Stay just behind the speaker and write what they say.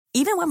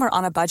Even when we're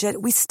on a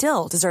budget, we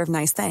still deserve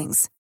nice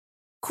things.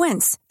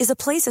 Quince is a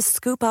place to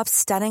scoop up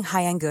stunning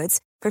high-end goods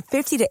for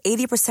 50 to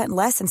 80%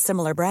 less than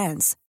similar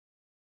brands.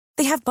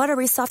 They have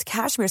buttery soft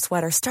cashmere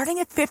sweaters starting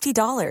at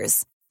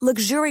 $50,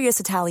 luxurious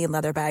Italian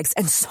leather bags,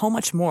 and so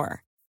much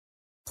more.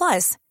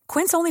 Plus,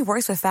 Quince only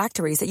works with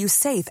factories that use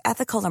safe,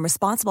 ethical, and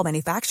responsible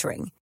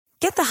manufacturing.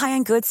 Get the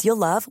high-end goods you'll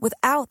love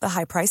without the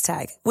high price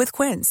tag with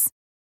Quince.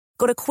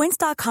 Go to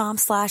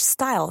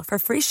quince.com/style for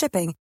free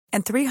shipping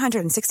and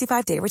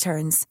 365-day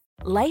returns.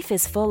 Life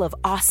is full of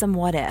awesome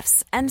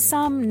what-ifs, and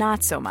some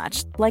not so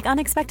much, like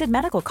unexpected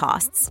medical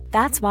costs.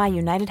 That's why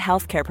United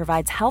Healthcare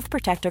provides Health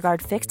Protector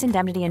Guard fixed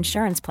indemnity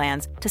insurance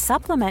plans to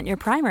supplement your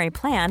primary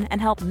plan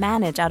and help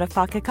manage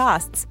out-of-pocket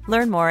costs.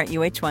 Learn more at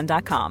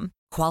uh1.com.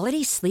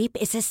 Quality sleep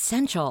is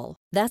essential.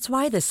 That's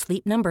why the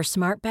Sleep Number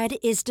Smart Bed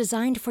is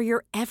designed for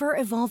your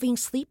ever-evolving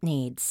sleep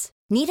needs.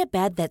 Need a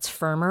bed that's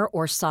firmer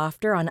or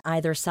softer on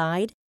either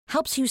side?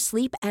 Helps you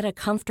sleep at a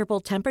comfortable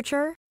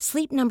temperature?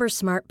 Sleep Number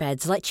Smart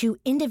Beds let you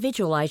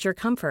individualize your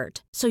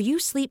comfort, so you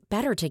sleep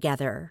better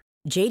together.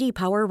 J.D.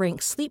 Power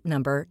ranks Sleep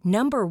Number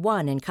number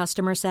 1 in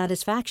customer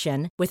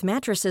satisfaction with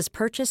mattresses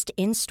purchased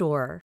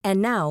in-store.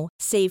 And now,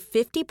 save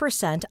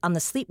 50% on the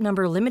Sleep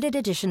Number Limited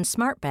Edition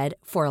Smart Bed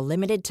for a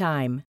limited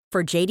time.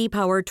 For J.D.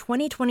 Power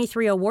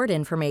 2023 award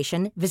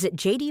information, visit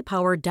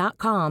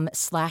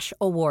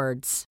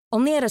jdpower.com/awards.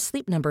 Only at a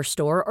Sleep Number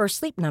store or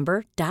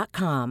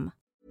sleepnumber.com.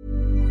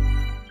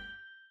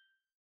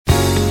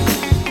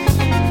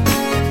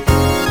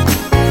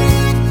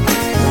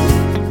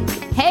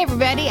 Hey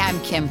everybody, I'm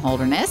Kim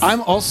Holderness.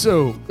 I'm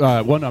also,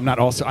 well, no, I'm not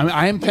also.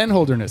 I am Penn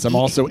Holderness. I'm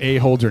also a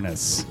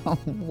Holderness. Oh,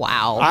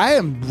 wow. I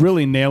am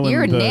really nailing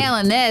You're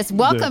nailing this.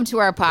 Welcome to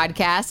our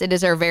podcast. It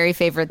is our very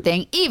favorite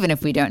thing, even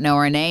if we don't know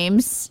our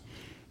names.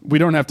 We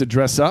don't have to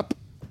dress up.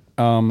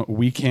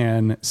 We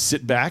can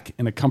sit back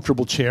in a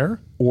comfortable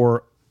chair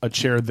or a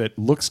chair that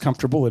looks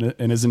comfortable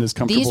and isn't as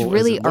comfortable. These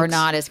really as it are looks.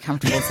 not as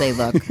comfortable as they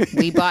look.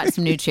 We bought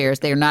some new chairs.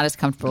 They are not as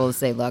comfortable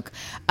as they look.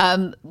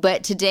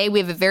 But today we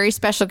have a very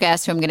special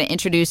guest who I'm going to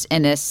introduce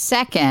in a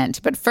second.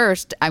 But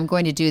first, I'm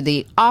going to do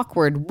the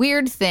awkward,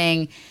 weird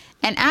thing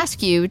and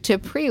ask you to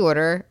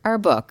pre-order our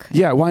book.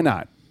 Yeah, why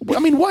not? I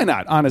mean, why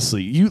not?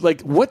 Honestly,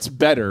 what's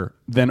better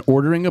than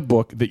ordering a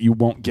book that you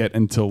won't get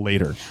until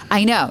later?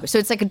 I know. So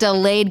it's like a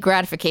delayed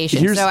gratification.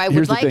 Here's so I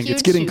would the like thing. you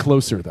It's getting to...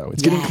 closer, though.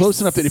 It's getting close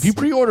enough that if you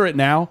pre-order it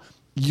now,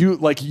 you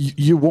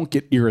won't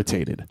get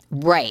irritated.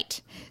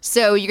 Right.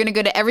 So you're going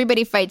to go to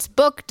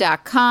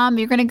everybodyfightsbook.com.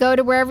 You're going to go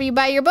to wherever you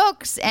buy your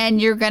books,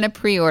 and you're going to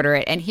pre-order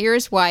it. And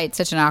here's why it's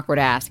such an awkward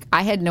ask.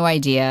 I had no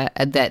idea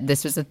that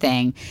this was a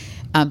thing.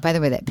 By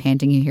the way, that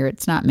panting you hear,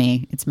 it's not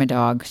me. It's my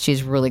dog.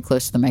 She's really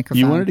close to the microphone.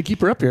 You wanted to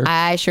keep her up here.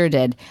 I sure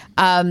did.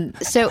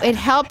 So it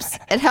helps.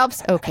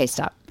 Okay,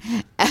 stop.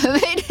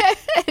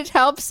 It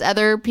helps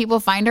other people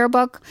find our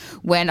book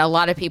when a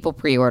lot of people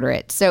pre-order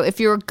it. So if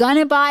you're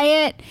gonna buy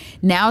it,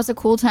 now's a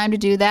cool time to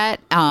do that.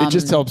 It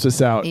just helps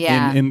us out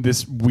Yeah. in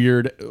this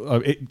weird,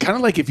 kind of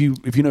like if you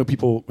know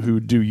people who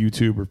do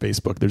YouTube or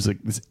Facebook, there's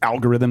like this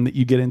algorithm that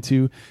you get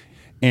into.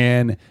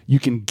 And you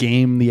can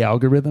game the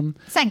algorithm.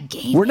 It's not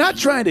gaming. We're not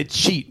trying to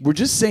cheat. We're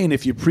just saying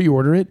if you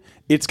pre-order it,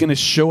 it's going to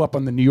show up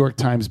on the New York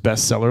Times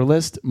bestseller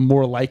list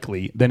more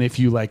likely than if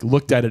you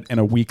looked at it and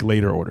a week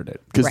later ordered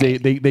it. Because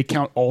they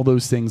count all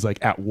those things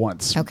at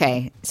once.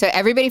 Okay. So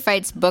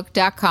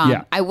everybodyfightsbook.com.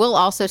 Yeah. I will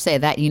also say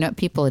that, you know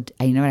what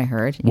I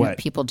heard? You know what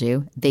people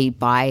do? They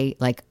buy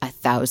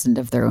 1,000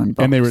 of their own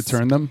books. And they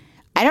return them?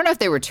 I don't know if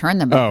they return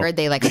them, but I heard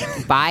they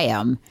buy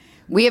them.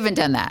 We haven't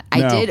done that.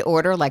 I did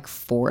order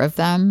 4 of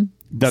them.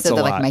 That's so a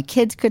that lot. my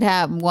kids could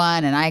have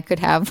one and I could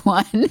have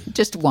one.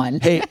 Just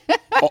one. Hey,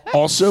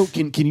 also,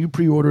 can you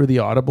pre-order the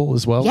Audible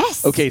as well?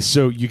 Yes. Okay,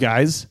 so you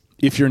guys,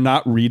 if you're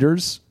not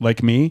readers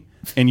like me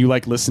and you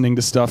like listening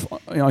to stuff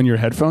on your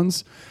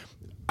headphones,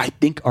 I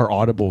think our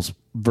Audible's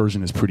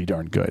version is pretty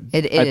darn good.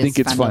 It is. I think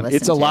it's fun.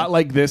 It's a lot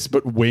like this,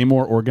 but way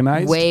more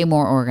organized. Way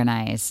more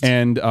organized.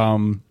 And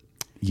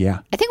yeah.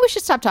 I think we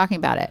should stop talking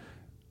about it.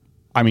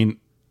 I mean,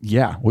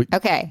 yeah.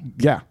 Okay.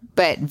 Yeah.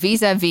 But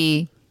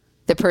vis-a-vis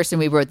the person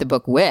we wrote the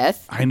book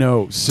with, I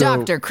know. So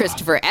Dr.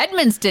 Christopher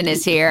Edmonston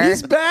is here.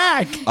 He's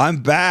back.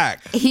 I'm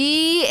back.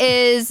 He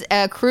is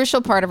a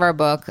crucial part of our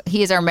book.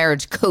 He is our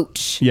marriage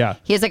coach. Yeah.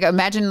 He has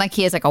imagine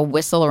he has a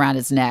whistle around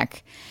his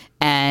neck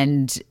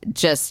and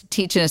just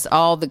teaching us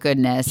all the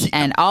goodness.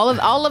 And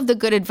all of the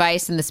good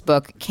advice in this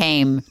book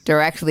came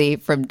directly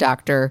from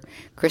Dr.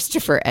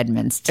 Christopher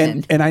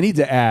Edmonston. And I need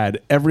to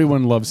add,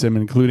 everyone loves him,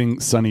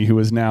 including Sonny, who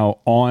is now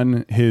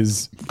on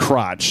his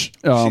crotch.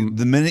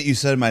 The minute you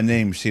said my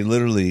name, she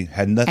literally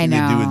had nothing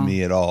to do with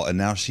me at all. And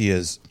now she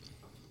is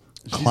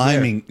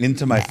climbing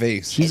into my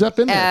face. She's up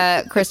in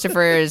there.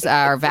 Christopher is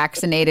our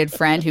vaccinated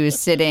friend who is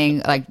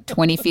sitting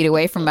 20 feet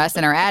away from us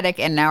in our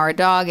attic, and now our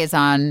dog is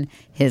on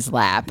his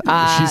lap.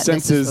 She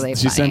senses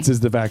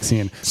the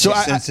vaccine. So she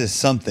senses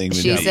something.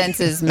 She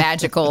senses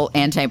magical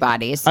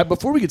antibodies.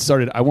 Before we get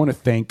started, I want to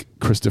thank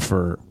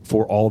Christopher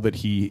for all that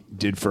he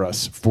did for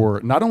us, for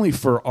not only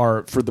for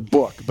the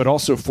book, but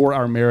also for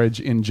our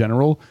marriage in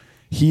general.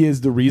 he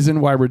is the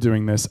reason why we're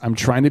doing this. I'm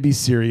trying to be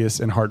serious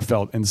and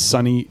heartfelt, and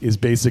Sonny is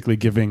basically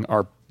giving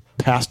our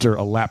pastor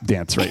a lap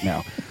dance right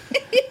now.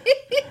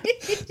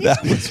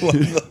 That was one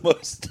of the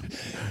most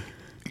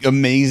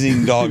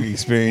amazing dog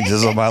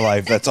experiences of my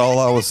life. That's all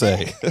I will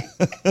say.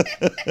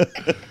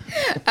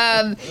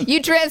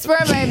 You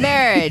transformed my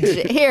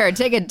marriage. Here,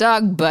 take a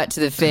dog butt to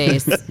the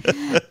face.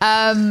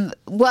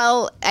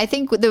 Well, I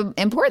think the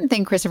important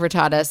thing Christopher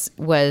taught us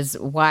was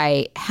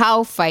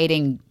how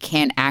fighting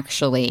can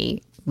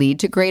actually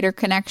lead to greater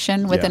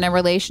connection within a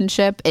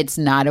relationship. It's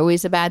not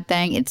always a bad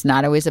thing. It's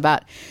not always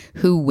about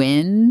who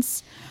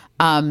wins.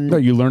 No,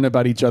 you learn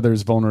about each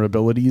other's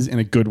vulnerabilities in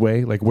a good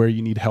way, like where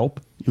you need help.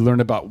 You learn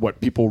about what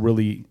people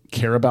really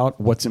care about,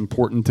 what's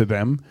important to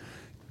them.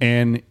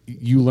 And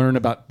you learn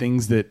about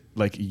things that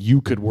like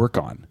you could work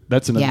on.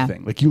 That's another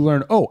thing. Like you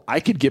learn,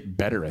 I could get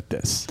better at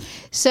this.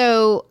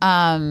 So,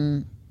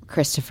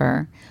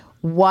 Christopher,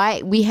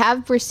 why we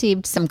have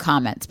received some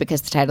comments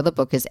because the title of the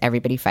book is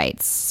Everybody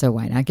Fights. So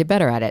why not get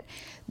better at it?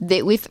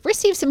 We've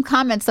received some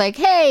comments like,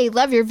 hey,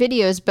 love your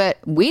videos, but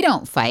we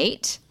don't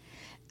fight.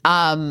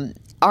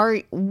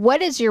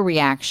 What is your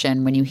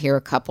reaction when you hear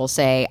a couple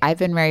say, I've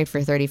been married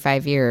for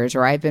 35 years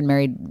or I've been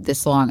married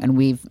this long and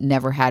we've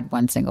never had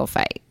one single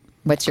fight?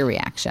 What's your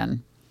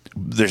reaction?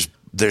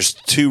 There's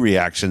two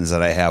reactions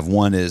that I have.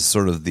 One is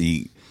sort of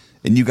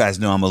and you guys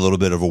know I'm a little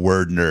bit of a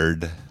word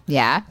nerd.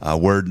 Yeah.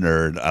 Word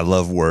nerd. I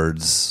love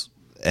words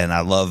and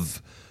I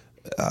love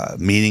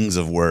meanings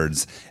of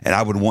words. And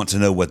I would want to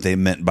know what they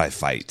meant by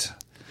fight.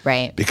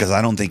 Right. Because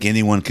I don't think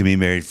anyone can be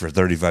married for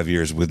 35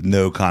 years with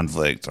no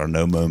conflict or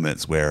no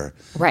moments where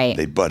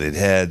they butted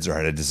heads or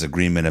had a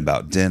disagreement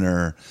about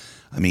dinner.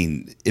 I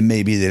mean, it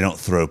may be they don't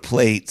throw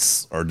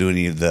plates or do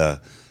any of the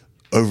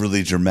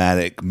overly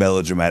dramatic,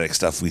 melodramatic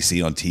stuff we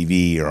see on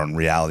TV or on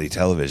reality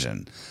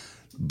television.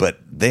 But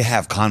they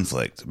have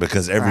conflict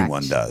because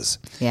everyone does.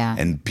 Yeah.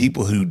 And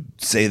people who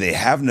say they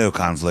have no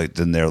conflict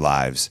in their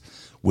lives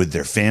with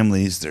their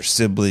families, their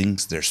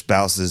siblings, their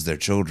spouses, their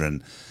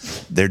children,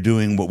 they're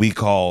doing what we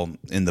call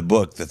in the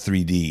book the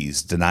 3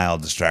 Ds, denial,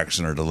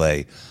 distraction, or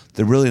delay.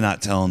 They're really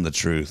not telling the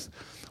truth.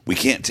 We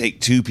can't take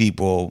two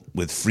people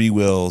with free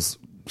wills,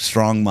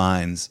 strong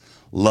minds,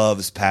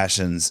 loves,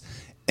 passions,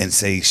 and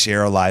say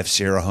share a life,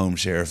 share a home,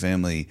 share a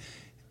family,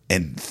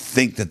 and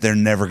think that they're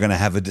never going to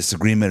have a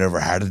disagreement over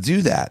how to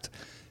do that.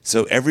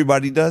 So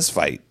everybody does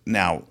fight.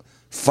 Now,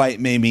 fight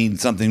may mean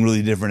something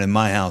really different in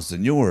my house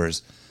than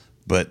yours,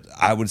 but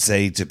I would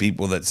say to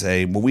people that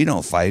say, well, we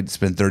don't fight, it's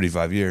been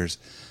 35 years,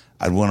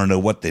 I'd want to know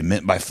what they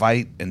meant by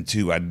fight. And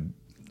two,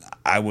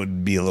 I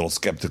would be a little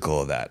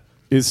skeptical of that.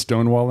 Is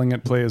stonewalling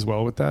at play as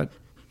well with that?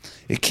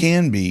 It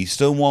can be.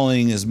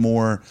 Stonewalling is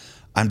more,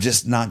 I'm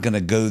just not going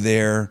to go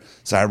there,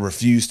 so I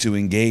refuse to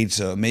engage.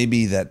 So it may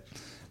be that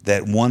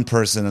one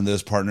person in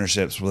those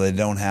partnerships where they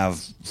don't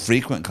have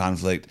frequent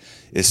conflict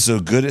is so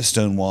good at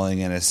stonewalling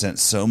and has sent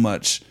so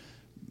much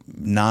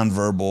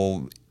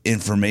nonverbal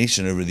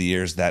information over the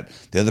years that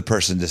the other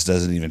person just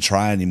doesn't even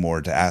try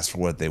anymore to ask for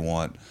what they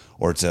want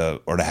or to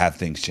have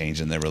things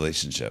change in their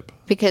relationship.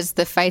 Because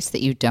the fights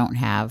that you don't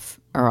have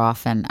are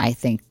often, I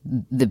think,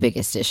 the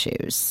biggest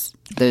issues.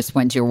 Those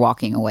ones you're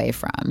walking away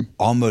from.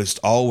 Almost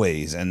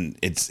always. And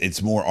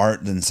it's more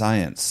art than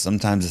science.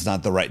 Sometimes it's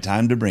not the right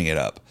time to bring it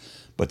up.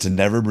 But to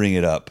never bring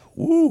it up,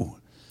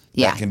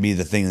 that can be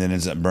the thing that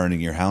ends up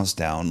burning your house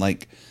down.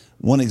 Like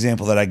one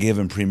example that I give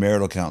in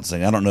premarital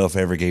counseling, I don't know if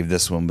I ever gave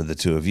this one with the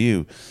two of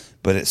you,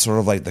 but it's sort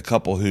of like the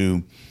couple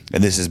who,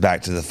 and this is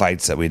back to the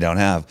fights that we don't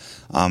have,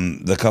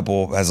 the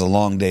couple has a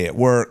long day at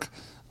work,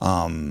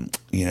 long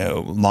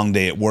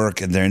day at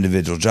work in their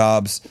individual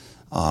jobs,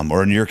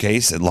 or in your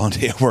case, a long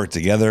day at work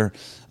together.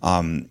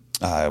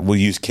 We'll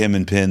use Kim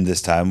and Penn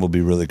this time. We'll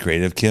be really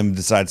creative. Kim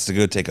decides to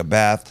go take a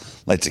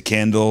bath, lights a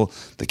candle.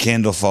 The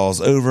candle falls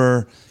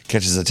over,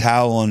 catches a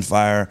towel on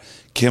fire.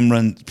 Penn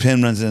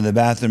runs into the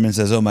bathroom and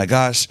says, oh my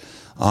gosh,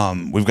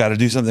 we've got to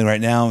do something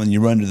right now. And you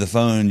run to the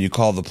phone, you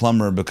call the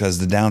plumber because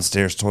the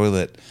downstairs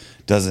toilet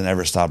doesn't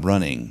ever stop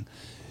running.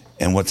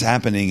 And what's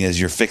happening is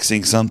you're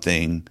fixing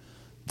something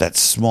that's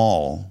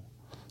small,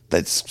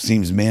 that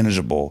seems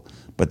manageable,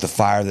 but the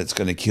fire that's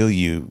going to kill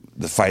you,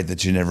 the fight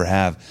that you never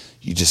have,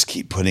 you just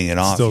keep putting it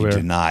off. You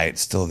deny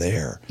it's still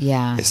there.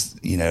 Yeah. It's,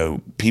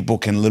 people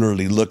can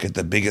literally look at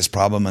the biggest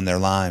problem in their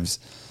lives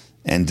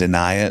and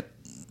deny it,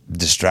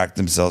 distract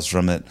themselves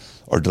from it,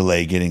 or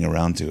delay getting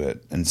around to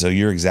it. And so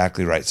you're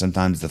exactly right.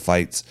 Sometimes the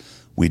fights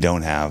we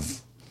don't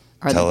have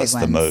tell us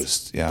the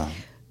most. Yeah.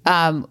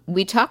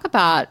 We talk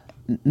about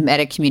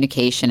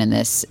meta-communication in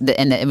this,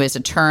 and it was a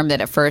term that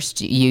at first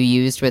you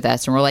used with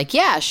us, and we're like,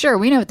 yeah, sure,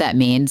 we know what that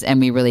means, and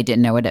we really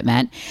didn't know what it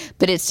meant.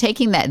 But it's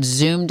taking that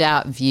zoomed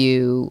out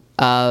view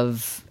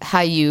of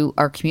how you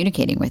are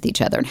communicating with each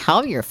other and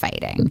how you're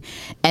fighting.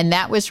 And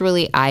that was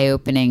really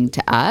eye-opening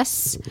to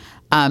us.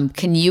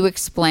 Can you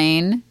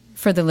explain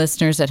for the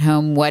listeners at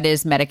home what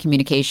is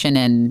meta-communication?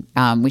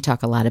 And we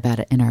talk a lot about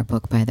it in our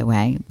book, by the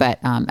way, but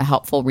a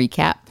helpful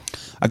recap.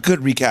 A good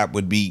recap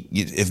would be,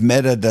 if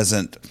meta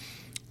doesn't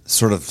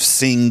sort of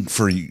sing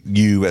for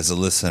you as a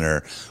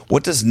listener,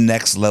 what does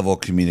next level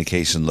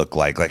communication look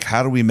like? Like,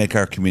 how do we make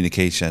our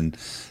communication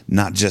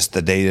not just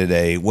the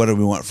day-to-day, what do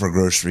we want for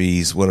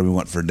groceries, what do we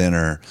want for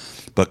dinner,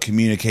 but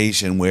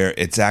communication where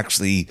it's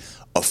actually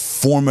a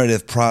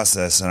formative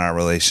process in our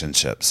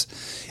relationships?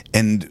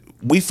 And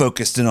we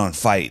focused in on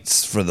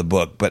fights for the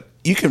book, but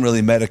you can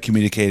really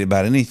meta-communicate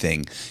about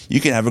anything. You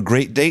can have a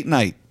great date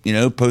night,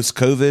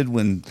 post-COVID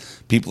when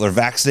people are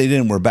vaccinated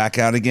and we're back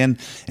out again,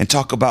 and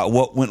talk about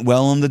what went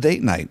well on the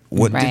date night.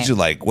 What did you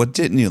like? What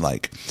didn't you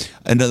like?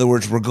 In other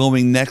words, we're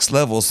going next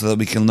level so that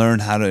we can learn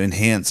how to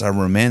enhance our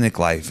romantic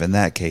life in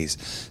that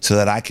case, so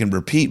that I can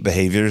repeat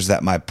behaviors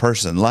that my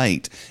person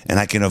liked and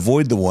I can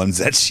avoid the ones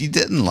that she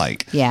didn't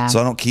like. Yeah. So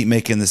I don't keep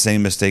making the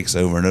same mistakes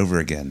over and over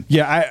again.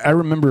 Yeah, I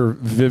remember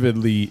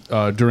vividly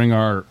during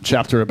our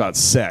chapter about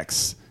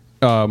sex,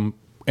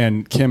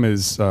 and Kim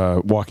is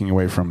walking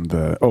away from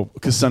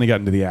because Sonny got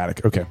into the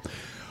attic. Okay.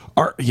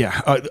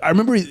 I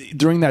remember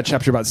during that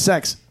chapter about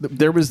sex,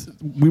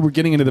 we were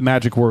getting into the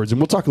magic words, and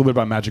we'll talk a little bit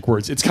about magic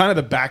words. It's kind of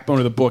the backbone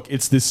of the book.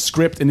 It's this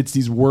script, and it's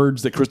these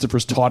words that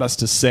Christopher's taught us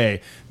to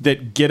say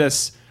that get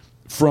us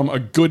from a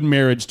good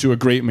marriage to a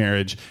great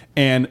marriage.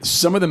 And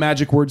some of the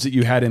magic words that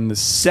you had in the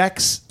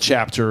sex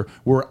chapter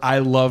were, I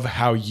love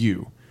how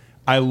you.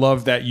 I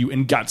love that you,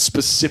 and got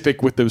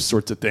specific with those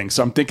sorts of things.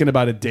 So I'm thinking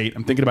about a date.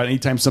 I'm thinking about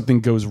anytime something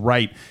goes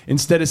right.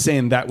 Instead of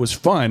saying that was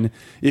fun,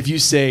 if you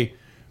say,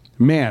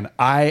 man,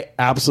 I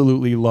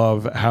absolutely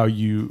love how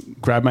you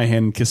grabbed my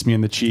hand and kissed me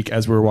in the cheek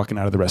as we were walking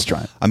out of the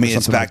restaurant. I mean,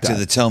 it's back to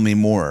the tell me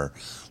more.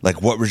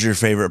 Like, what was your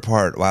favorite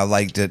part? Well, I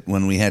liked it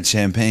when we had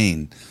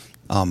champagne.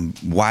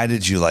 Why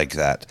did you like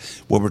that?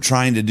 What we're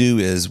trying to do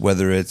is,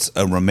 whether it's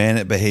a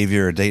romantic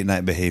behavior or date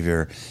night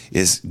behavior,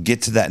 is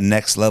get to that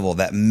next level,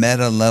 that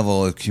meta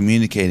level of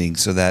communicating,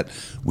 so that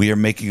we are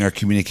making our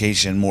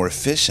communication more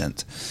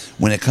efficient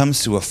when it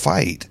comes to a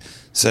fight.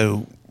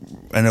 So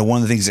I know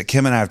one of the things that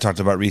Kim and I have talked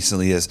about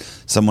recently is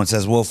someone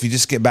says, well, if you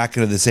just get back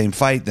into the same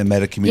fight, then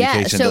meta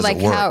communication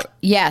doesn't work.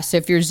 So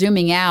if you're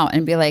zooming out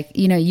and be like,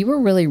 you were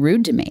really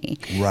rude to me.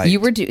 Right. You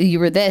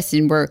were this,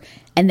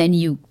 and then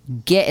you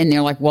get, and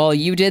they're like, well,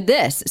 you did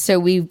this. So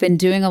we've been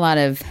doing a lot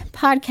of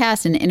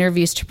podcasts and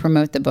interviews to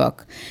promote the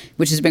book,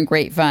 which has been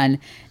great fun.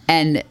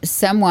 And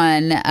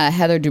someone,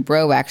 Heather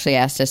Dubrow, actually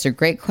asked us a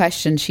great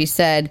question. She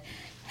said,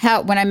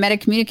 when I'm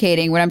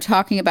meta-communicating, when I'm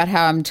talking about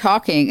how I'm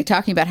talking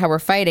about how we're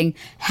fighting,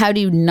 how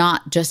do you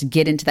not just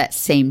get into that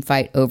same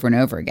fight over and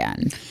over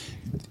again?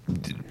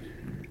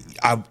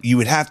 You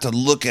would have to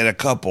look at a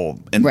couple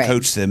and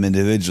coach them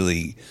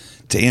individually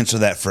to answer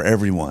that for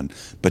everyone.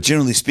 But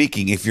generally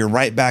speaking, if you're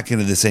right back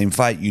into the same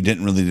fight, you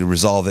didn't really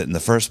resolve it in the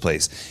first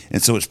place.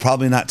 And so it's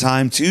probably not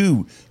time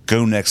to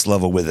go next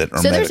level with it. Or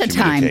so there's a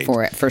time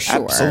for it, for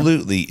sure.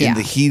 Absolutely. Yeah. In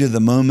the heat of the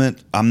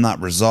moment, we're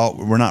not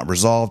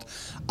resolved.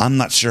 I'm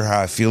not sure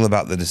how I feel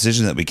about the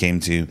decision that we came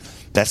to.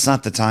 That's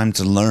not the time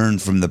to learn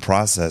from the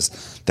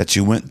process that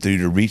you went through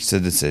to reach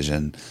the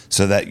decision,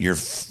 so that your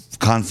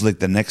conflict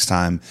the next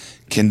time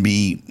can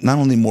be not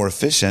only more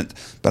efficient,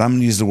 but I'm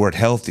going to use the word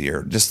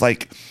healthier. Just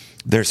like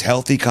there's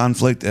healthy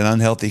conflict and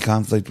unhealthy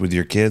conflict with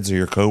your kids or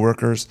your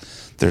coworkers,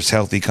 there's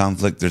healthy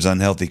conflict, there's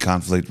unhealthy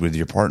conflict with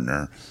your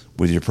partner,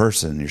 with your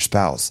person, your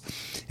spouse.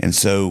 And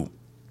so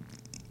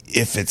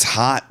if it's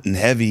hot and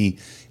heavy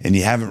and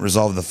you haven't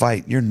resolved the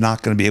fight, you're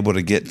not going to be able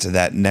to get to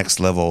that next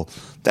level,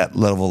 that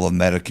level of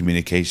meta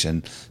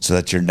communication, so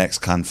that your next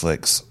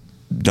conflicts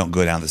don't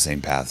go down the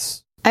same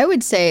paths. I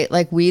would say,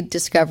 like we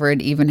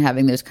discovered, even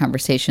having those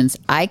conversations,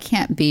 I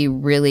can't be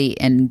really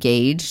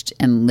engaged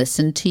and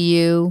listen to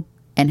you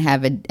and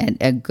have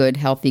a good,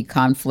 healthy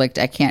conflict.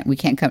 We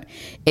can't come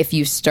if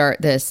you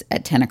start this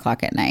at 10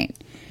 o'clock at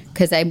night,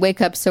 because I wake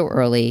up so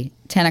early.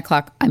 10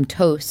 o'clock, I'm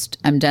toast.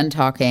 I'm done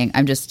talking.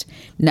 I'm just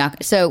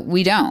not. So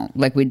we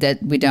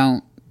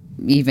don't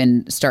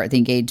even start the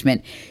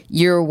engagement.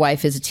 Your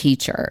wife is a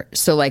teacher.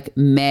 So like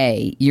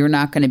May, you're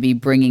not going to be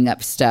bringing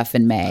up stuff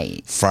in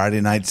May.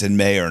 Friday nights in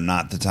May are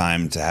not the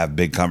time to have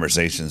big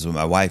conversations with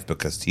my wife,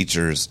 because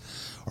teachers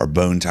are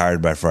bone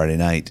tired by Friday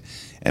night.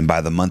 And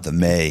by the month of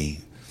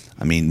May,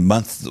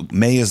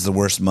 May is the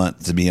worst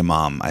month to be a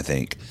mom, I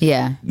think.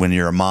 Yeah. When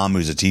you're a mom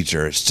who's a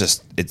teacher,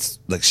 it's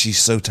like she's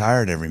so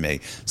tired every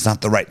May. It's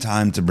not the right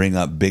time to bring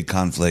up big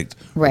conflict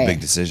or big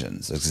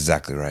decisions. That's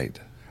exactly right.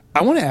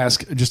 I want to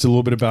ask just a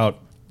little bit about,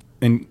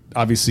 and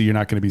obviously you're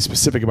not going to be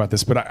specific about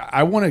this, but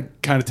I want to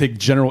kind of take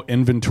general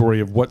inventory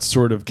of what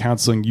sort of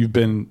counseling you've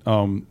been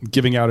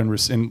giving out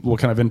and what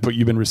kind of input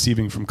you've been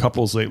receiving from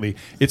couples lately.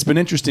 It's been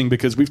interesting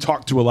because we've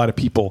talked to a lot of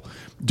people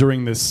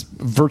during this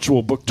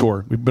virtual book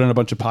tour. We've been on a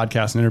bunch of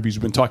podcasts and interviews.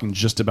 We've been talking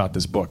just about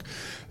this book.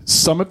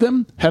 Some of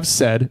them have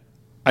said,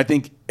 I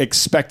think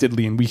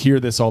expectedly, and we hear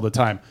this all the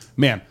time,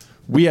 man,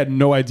 we had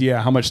no idea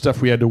how much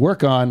stuff we had to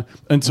work on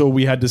until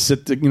we had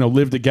to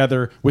live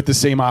together with the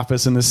same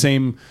office and the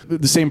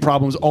same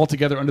problems all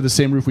together under the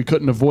same roof. We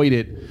couldn't avoid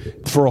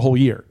it for a whole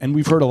year. And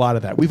we've heard a lot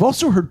of that. We've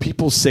also heard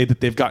people say that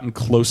they've gotten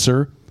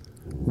closer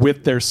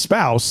with their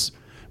spouse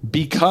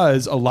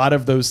because a lot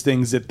of those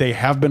things that they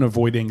have been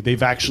avoiding,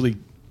 they've actually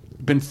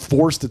been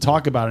forced to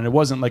talk about it. And it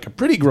wasn't like a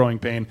pretty growing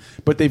pain,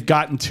 but they've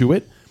gotten to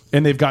it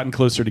and they've gotten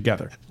closer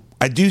together.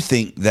 I do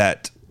think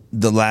that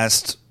the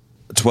last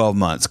 12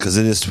 months, because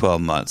it is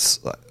 12 months,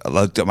 I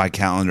looked at my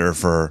calendar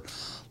for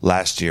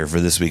last year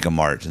for this week of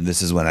March, and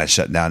this is when I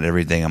shut down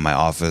everything in my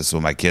office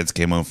when my kids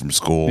came home from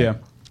school. Yeah.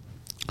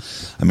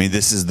 I mean,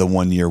 this is the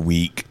 1 year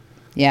week.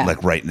 Yeah.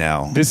 Like right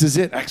now. This is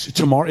it.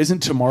 Actually, isn't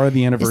tomorrow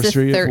the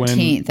anniversary It's the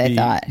 13th, of when I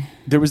thought.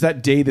 There was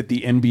that day that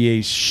the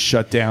NBA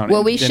shut down.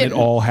 Well, and it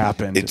all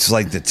happened. It's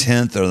like the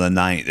 10th or the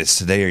 9th. It's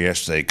today or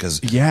yesterday. Because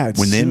it's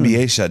when the soon.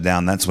 NBA shut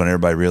down, that's when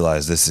everybody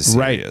realized this is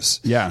serious.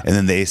 Right. Yeah. And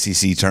then the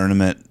ACC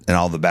tournament and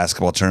all the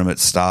basketball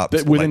tournaments stopped.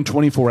 Within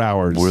 24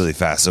 hours. Really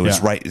fast. So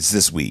Yeah. it's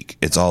this week.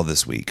 It's all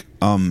this week.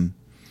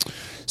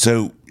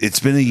 So it's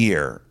been a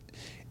year.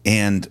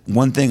 And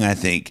one thing I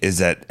think is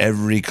that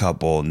every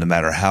couple, no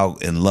matter how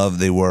in love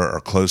they were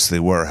or close they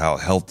were, how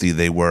healthy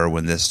they were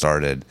when this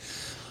started,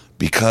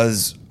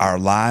 because our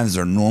lives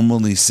are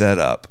normally set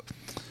up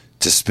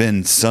to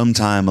spend some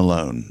time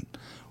alone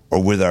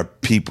or with our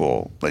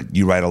people. Like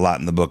you write a lot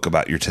in the book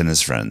about your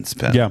tennis friends,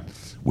 Penn. Yeah.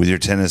 With your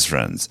tennis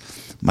friends.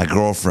 My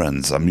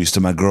girlfriends, I'm used to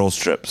my girls'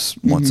 trips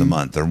once a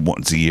month or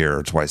once a year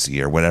or twice a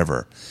year,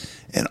 whatever.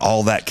 And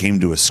all that came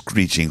to a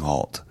screeching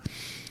halt.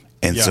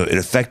 And so it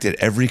affected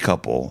every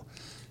couple.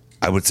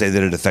 I would say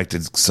that it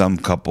affected some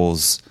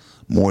couples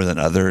more than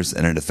others,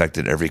 and it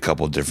affected every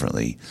couple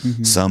differently.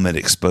 Some had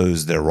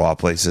exposed their raw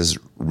places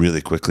really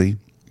quickly,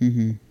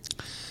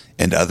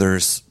 and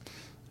others,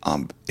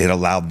 it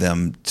allowed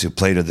them to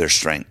play to their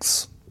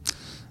strengths.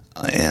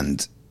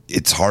 And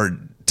it's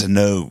hard to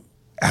know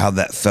how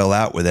that fell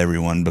out with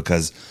everyone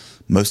because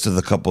most of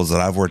the couples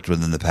that I've worked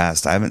with in the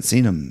past, I haven't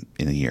seen them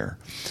in a year.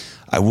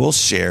 I will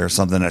share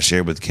something I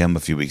shared with Kim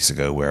a few weeks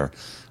ago where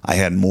I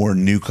had more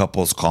new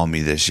couples call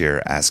me this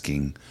year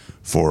asking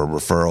for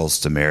referrals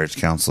to marriage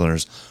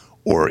counselors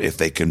or if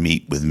they could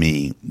meet with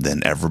me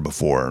than ever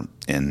before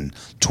in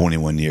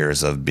 21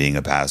 years of being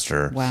a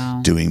pastor,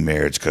 doing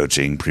marriage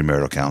coaching,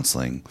 premarital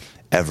counseling,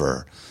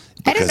 ever.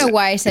 I don't know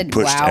why I said,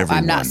 wow, everyone.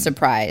 I'm not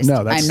surprised.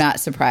 No, I'm not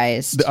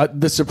surprised.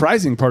 The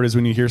surprising part is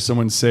when you hear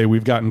someone say,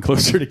 we've gotten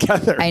closer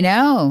together. I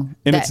know.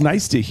 And it's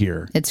nice to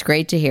hear. It's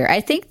great to hear.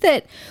 I think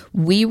that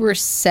we were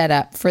set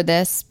up for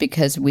this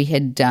because we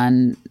had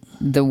done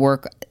the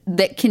work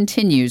that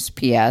continues,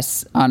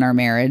 P.S., on our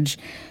marriage.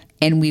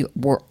 And we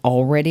were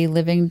already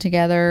living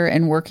together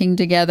and working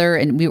together.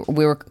 And we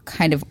were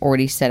kind of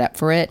already set up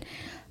for it.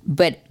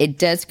 But it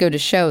does go to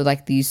show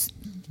like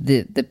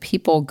the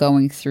people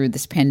going through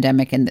this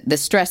pandemic and the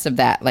stress of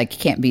that like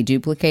can't be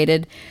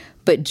duplicated.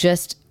 But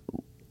just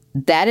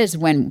that is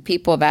when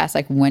people have asked,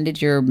 like, when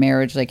did your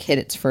marriage like hit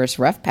its first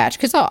rough patch?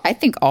 Because I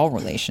think all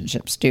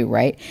relationships do,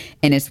 right?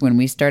 And it's when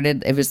we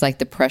started, it was like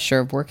the pressure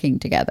of working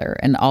together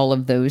and all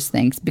of those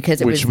things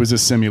because Which was a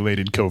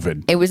simulated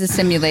COVID. It was a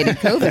simulated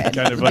COVID.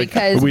 Kind of like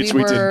because we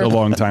did a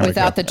long time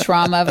without ago. the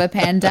trauma of a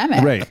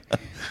pandemic. Right.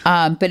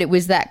 But it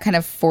was that kind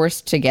of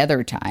forced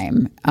together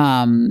time.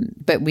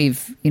 But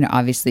we've,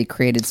 obviously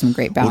created some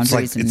great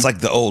boundaries. It's like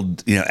the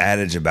old,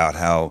 adage about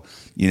how,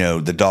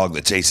 the dog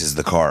that chases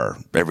the car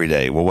every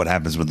day. Well, what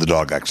happens when the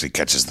dog actually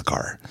catches the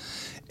car?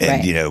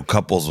 And, Right.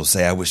 Couples will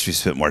say, I wish we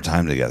spent more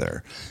time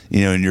together.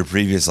 In your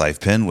previous life,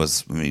 Penn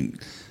was,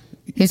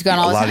 he's gone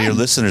all the a lot time. of your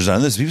listeners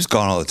on this, he was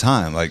gone all the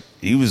time. Like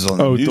he was on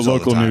the news the all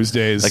local time. news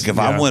days. Like if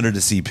I wanted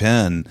to see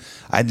Penn,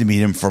 I had to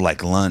meet him for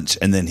like lunch,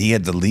 and then he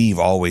had to leave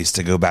always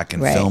to go back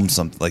and Right. film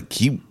something. Like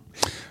he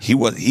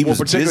was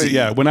particularly, busy.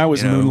 yeah. When I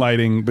was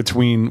moonlighting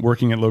between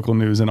working at local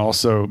news and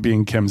also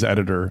being Kim's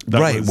editor,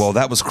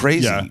 That was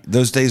crazy. Yeah.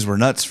 Those days were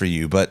nuts for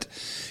you, but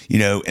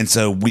and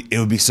so it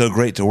would be so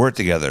great to work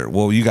together.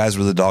 Well, you guys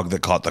were the dog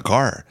that caught the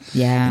car.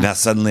 Yeah. Now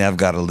suddenly I've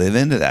got to live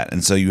into that,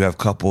 and so you have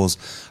couples.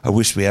 I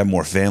wish we had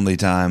more family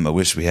time. I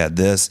wish we had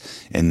this,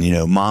 and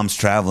mom's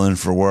traveling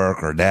for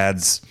work or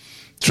dad's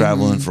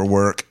traveling for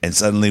work, and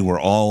suddenly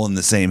we're all in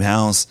the same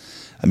house.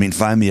 I mean,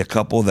 find me a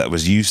couple that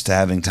was used to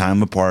having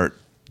time apart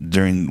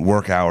during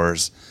work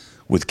hours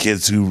with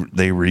kids who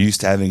they were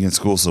used to having in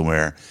school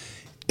somewhere,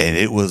 and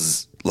it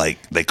was like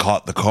they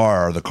caught the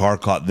car or the car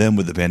caught them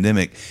with the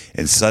pandemic,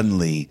 and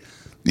suddenly,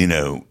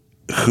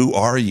 who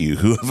are you?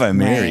 Who have I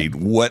married?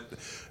 Right.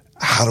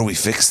 How do we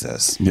fix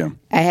this? Yeah.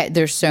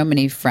 There's so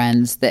many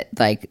friends that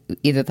like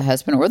either the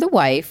husband or the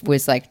wife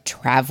was like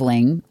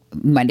traveling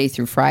Monday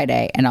through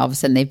Friday, and all of a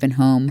sudden they've been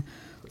home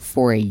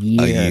for a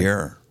year. A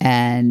year.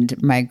 And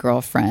my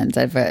girlfriends,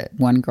 I have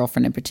one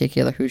girlfriend in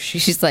particular who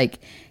she's like,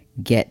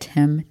 get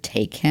him,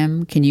 take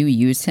him. Can you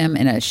use him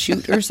in a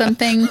shoot or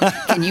something?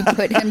 Can you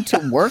put him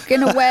to work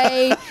in a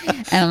way?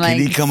 And I'm like,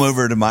 Can he come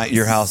over to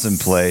your house and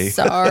play?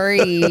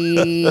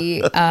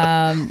 Sorry. No,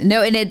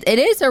 and it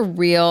is a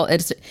real.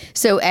 It's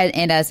so,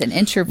 and as an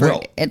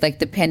introvert, like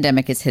the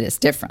pandemic has hit us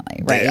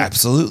differently, right?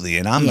 Absolutely,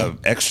 and I'm an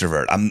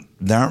extrovert.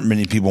 There aren't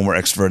many people more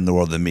extrovert in the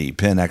world than me.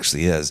 Penn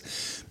actually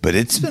is. But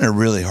it's been a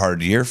really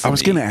hard year for me. I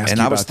was going to ask you about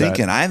that. And I was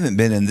thinking, I haven't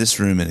been in this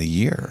room in a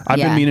year. I've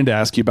been meaning to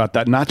ask you about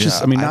that. I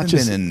haven't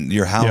been in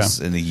your house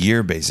in a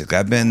year, basically.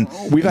 I've been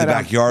in the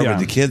backyard with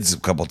the kids a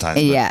couple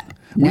times. Yeah.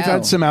 We've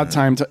had some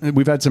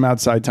we've had some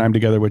outside time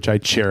together, which I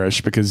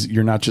cherish because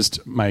you're not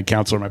just my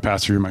counselor, my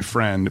pastor, you're my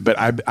friend. But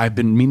I've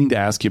been meaning to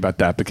ask you about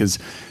that because,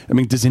 I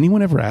mean, does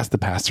anyone ever ask the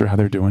pastor how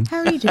they're doing? How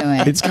are you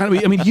doing? It's kind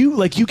of, I mean,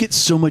 you get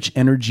so much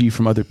energy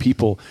from other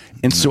people.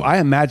 And so I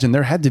imagine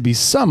there had to be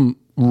some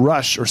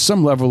rush or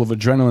some level of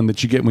adrenaline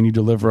that you get when you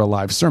deliver a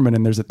live sermon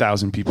and there's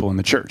 1,000 people in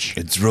the church.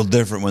 It's real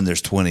different when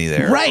there's 20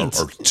 there, right?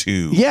 Or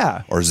 2,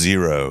 yeah, or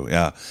 0,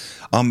 yeah.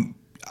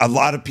 A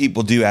lot of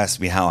people do ask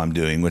me how I'm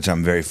doing, which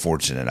I'm very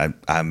fortunate.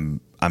 I'm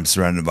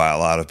surrounded by a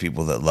lot of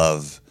people that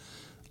love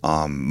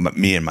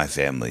me and my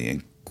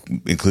family,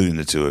 including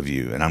the 2 of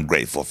you, and I'm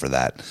grateful for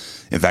that.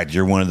 In fact,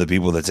 you're one of the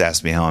people that's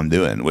asked me how I'm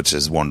doing, which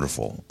is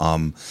wonderful.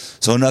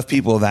 So enough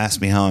people have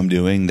asked me how I'm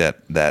doing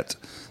that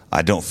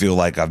I don't feel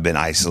like I've been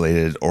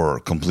isolated or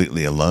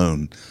completely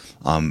alone.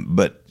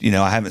 But,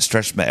 I haven't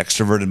stretched my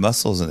extroverted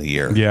muscles in a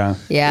year. Yeah.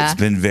 It's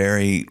been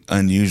very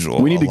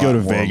unusual. We need to go to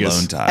Vegas.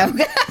 Alone time.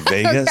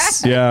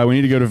 Vegas? Yeah, we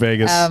need to go to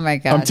Vegas. Oh, my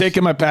gosh. I'm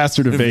taking my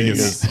pastor to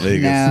Vegas.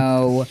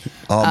 No.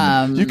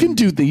 You can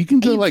do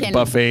like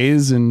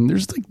buffets and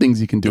there's like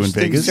things you can do in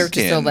Vegas. Cirque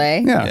du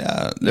Soleil.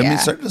 Yeah. I mean,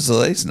 Cirque du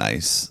Soleil's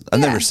nice. I've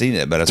never seen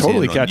it, but I've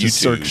totally seen it on catch a YouTube.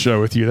 Cirque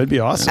show with you. That'd be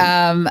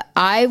awesome.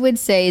 I would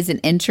say as an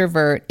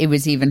introvert, it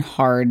was even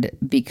hard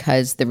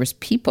because there was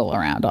people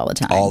around all the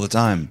time. All the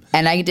time.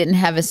 And I didn't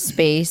have a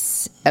space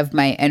of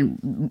my,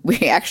 and we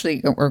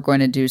actually were going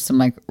to do some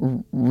like,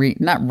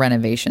 not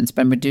renovations,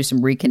 but I'm going to do some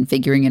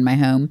reconfiguring in my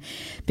home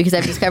because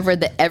I've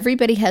discovered that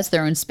everybody has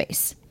their own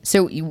space.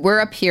 So we're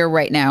up here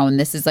right now, and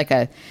this is like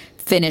a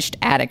finished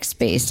attic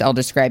space. I'll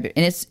describe it.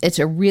 And it's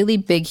a really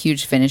big,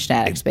 huge finished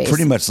attic space.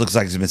 Pretty much looks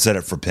like it's been set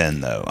up for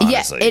Penn, though,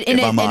 honestly. It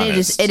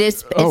is.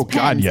 It's oh, Penn's.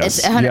 God,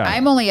 yes.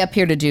 I'm only up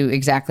here to do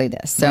exactly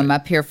this. So I'm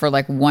up here for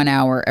like 1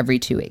 hour every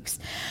 2 weeks.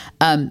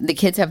 The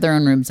kids have their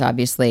own rooms,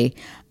 obviously.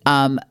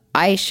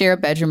 I share a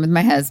bedroom with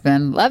my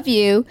husband. Love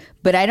you.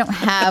 But I don't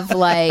have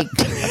like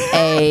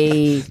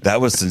that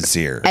was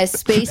sincere. A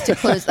space to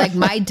close. Like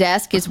my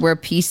desk is where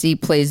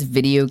PC plays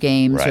video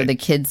games or the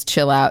kids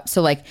chill out.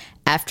 So like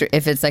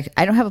if it's like,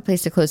 I don't have a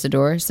place to close the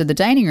door. So the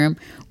dining room,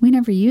 we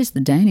never used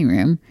the dining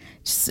room.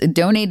 Just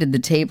donated the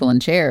table and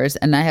chairs.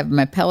 And I have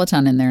my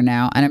Peloton in there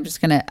now. And I'm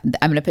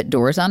going to put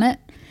doors on it.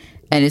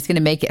 And it's going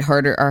to make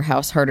our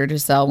house harder to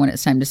sell when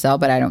it's time to sell,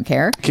 but I don't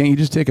care. Can't you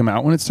just take them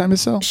out when it's time to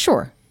sell?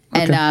 Sure.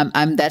 Okay.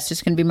 And that's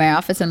just going to be my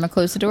office, and I'm going to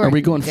close the door. Are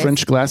we going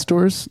French glass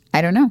doors?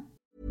 I don't know.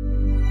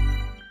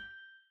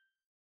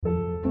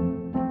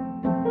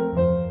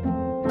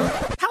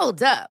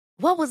 Hold up.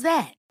 What was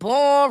that?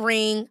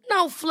 Boring.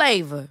 No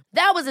flavor.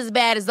 That was as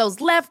bad as those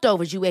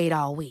leftovers you ate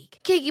all week.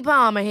 Keke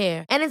Palmer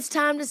here. And it's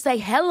time to say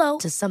hello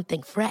to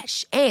something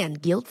fresh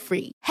and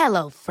guilt-free.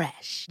 Hello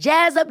Fresh.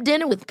 Jazz up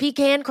dinner with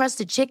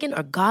pecan-crusted chicken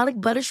or garlic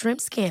butter shrimp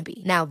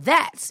scampi. Now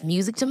that's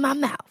music to my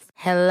mouth.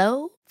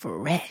 Hello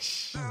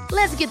Fresh.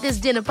 Let's get this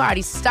dinner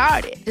party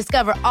started.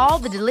 Discover all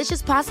the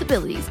delicious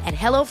possibilities at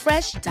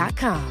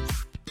HelloFresh.com.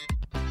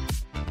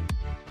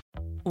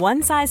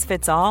 One size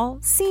fits all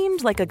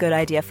seemed like a good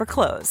idea for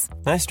clothes.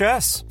 Nice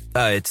dress.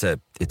 It's a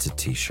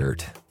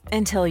t-shirt.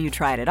 Until you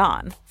tried it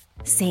on.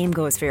 Same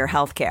goes for your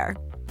healthcare.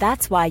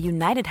 That's why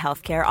United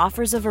Healthcare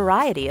offers a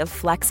variety of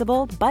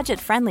flexible,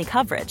 budget-friendly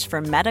coverage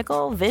for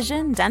medical,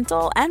 vision,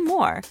 dental, and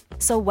more.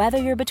 So whether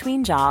you're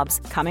between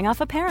jobs, coming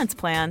off a parent's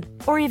plan,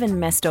 or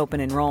even missed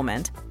open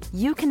enrollment,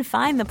 you can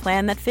find the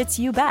plan that fits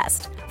you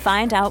best.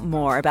 Find out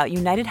more about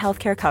United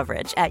Healthcare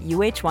coverage at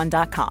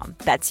uh1.com.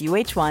 That's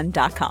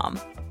uh1.com.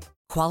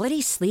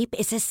 Quality sleep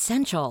is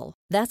essential.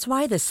 That's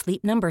why the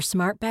Sleep Number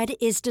Smart Bed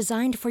is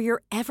designed for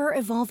your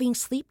ever-evolving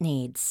sleep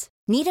needs.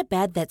 Need a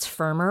bed that's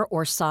firmer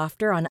or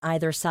softer on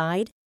either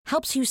side?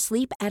 Helps you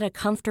sleep at a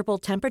comfortable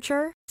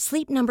temperature?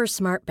 Sleep Number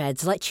Smart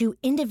Beds let you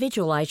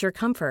individualize your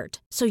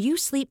comfort, so you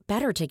sleep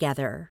better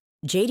together.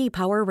 J.D.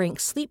 Power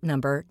ranks Sleep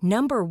Number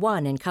number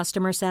 1 in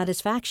customer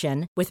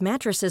satisfaction with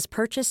mattresses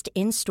purchased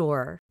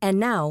in-store. And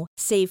now,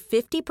 save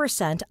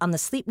 50% on the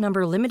Sleep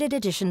Number Limited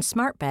Edition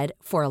Smart Bed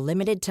for a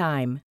limited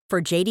time.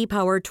 For J.D.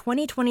 Power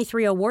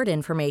 2023 award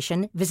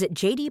information, visit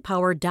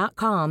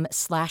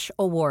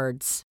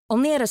jdpower.com/awards.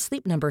 Only at a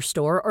Sleep Number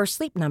store or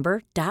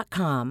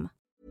sleepnumber.com.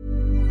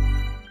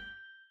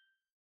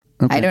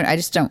 Okay. I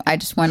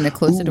just wanted to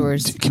close the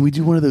doors. Can we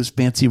do one of those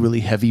fancy,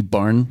 really heavy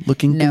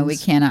barn-looking No, things? we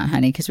cannot,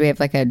 honey, because we have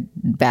like a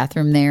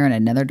bathroom there and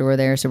another door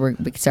there. So we're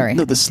sorry.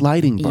 No, the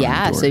sliding barn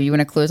door. So you want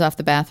to close off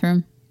the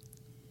bathroom?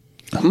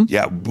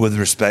 Yeah, with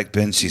respect,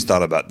 Ben, she's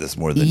thought about this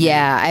more than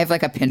Yeah, I have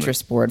like a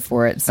Pinterest board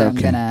for it, so I'm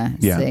gonna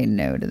say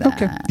no to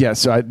that. Okay. Yeah.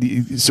 So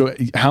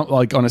how,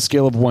 like, on a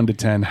scale of 1 to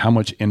 10, how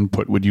much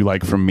input would you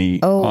like from me?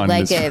 Oh, on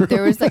like this if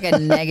there was like a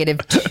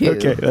 -2.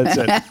 Okay, that's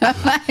it.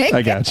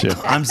 I got you.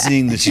 I'm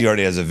seeing that she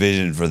already has a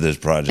vision for this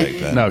project,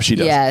 Ben. No, she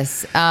does.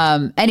 Yes.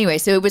 Anyway,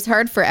 so it was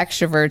hard for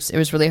extroverts. It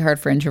was really hard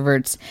for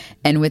introverts,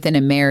 and within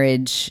a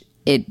marriage,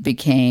 it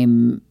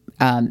became.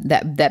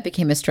 That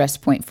became a stress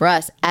point for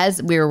us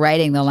as we were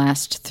writing the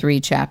last 3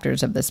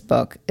 chapters of this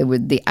book.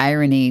 The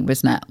irony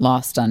was not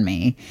lost on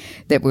me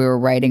that we were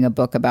writing a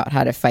book about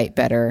how to fight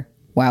better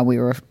while we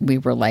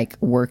were like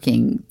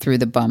working through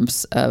the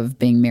bumps of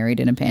being married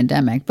in a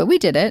pandemic, but we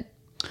did it.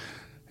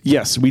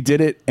 Yes, we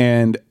did it.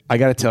 And I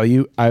got to tell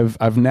you, I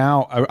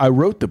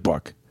wrote the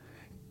book,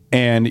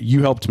 and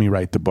you helped me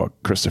write the book,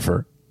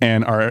 Christopher,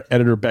 and our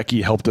editor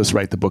Becky helped us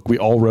write the book. We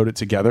all wrote it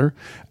together.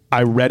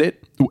 I read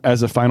it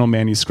as a final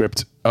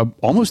manuscript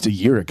almost a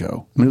year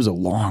ago. I mean, it was a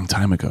long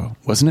time ago,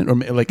 wasn't it? Or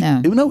like,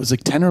 no, it was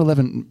like 10 or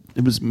 11.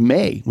 It was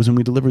May was when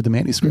we delivered the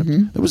manuscript.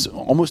 It was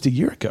almost a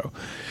year ago.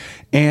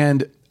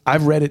 And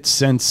I've read it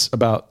since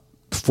about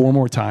 4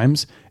 more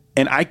times,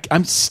 and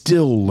I'm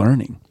still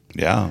learning.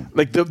 Yeah.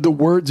 Like the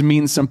words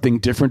mean something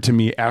different to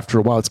me after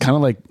a while. It's kind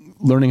of like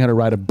learning how to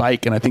ride a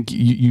bike, and I think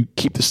you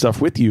keep the stuff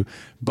with you.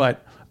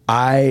 But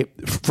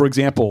for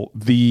example,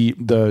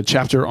 the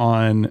chapter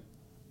on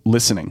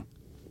listening,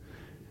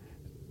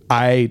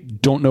 I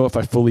don't know if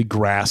I fully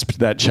grasped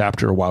that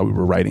chapter while we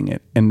were writing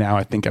it, and now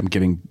I think I'm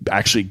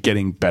actually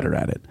getting better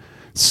at it.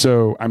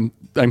 So I'm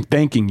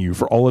thanking you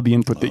for all of the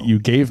input that you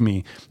gave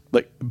me.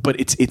 But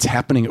it's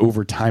happening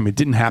over time. It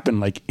didn't happen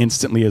like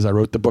instantly as I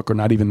wrote the book, or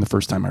not even the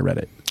first time I read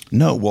it.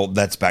 No, well,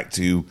 that's back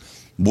to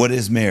what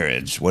is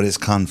marriage? What is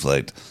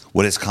conflict?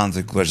 What is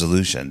conflict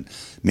resolution?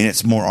 I mean,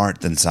 it's more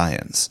art than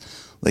science.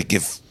 Like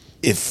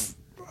if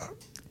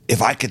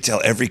I could tell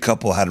every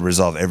couple how to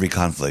resolve every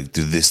conflict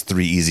through this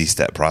 3 easy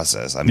step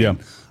process, I mean,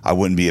 I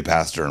wouldn't be a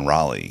pastor in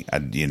Raleigh,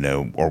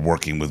 or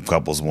working with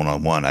couples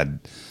one-on-one.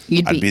 I'd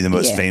be the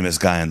most famous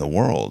guy in the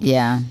world.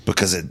 Yeah.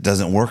 Because it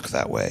doesn't work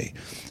that way.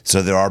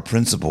 So there are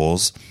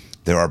principles,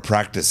 there are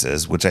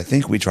practices, which I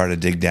think we try to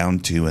dig down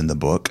to in the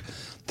book.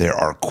 There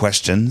are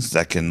questions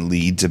that can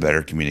lead to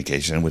better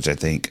communication, which I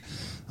think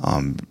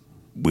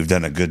we've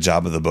done a good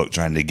job of the book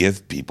trying to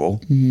give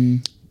people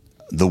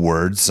the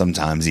words,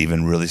 sometimes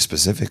even really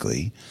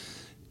specifically,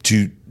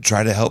 to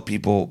try to help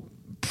people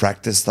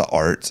practice the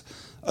art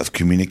of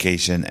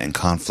communication and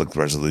conflict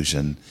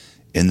resolution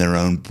in their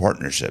own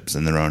partnerships,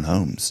 in their own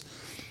homes.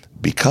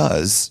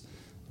 Because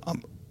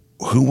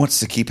who wants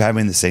to keep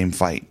having the same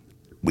fight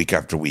week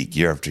after week,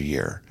 year after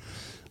year?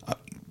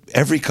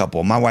 Every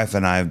couple, my wife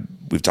and I,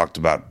 we've talked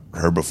about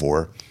her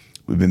before.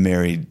 We've been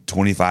married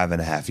 25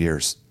 and a half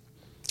years,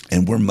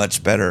 and we're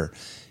much better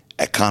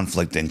at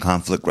conflict and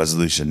conflict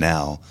resolution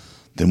now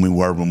than we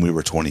were when we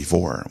were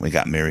 24. We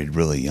got married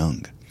really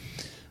young,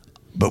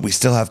 but we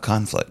still have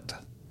conflict.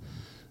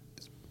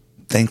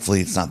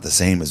 Thankfully, it's not the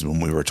same as when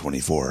we were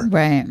 24,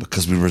 right?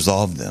 Because we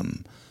resolved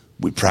them,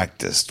 we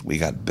practiced, we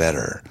got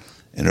better.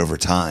 And over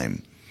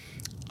time,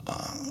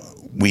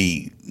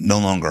 we no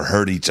longer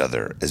hurt each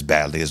other as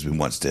badly as we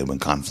once did when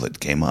conflict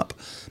came up,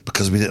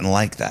 because we didn't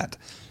like that.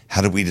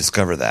 How did we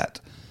discover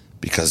that?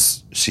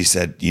 Because she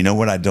said, you know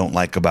what I don't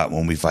like about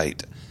when we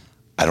fight?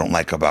 I don't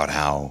like about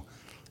how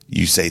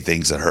you say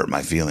things that hurt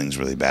my feelings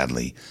really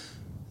badly,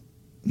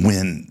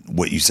 when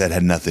what you said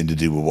had nothing to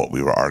do with what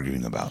we were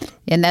arguing about.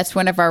 And that's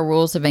one of our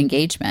rules of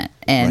engagement.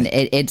 And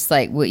right. It's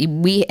like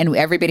we and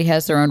everybody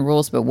has their own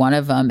rules, but one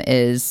of them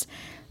is,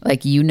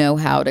 like, you know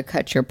how to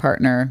cut your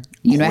partner.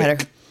 You know how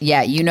to,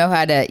 you know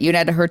how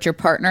to hurt your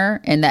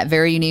partner in that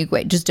very unique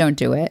way. Just don't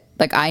do it.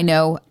 Like, I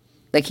know,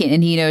 like,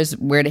 he knows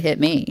where to hit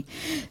me.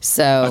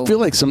 So I feel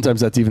like sometimes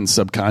that's even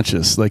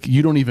subconscious. Like,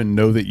 you don't even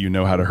know that you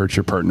know how to hurt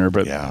your partner,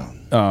 but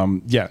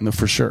no,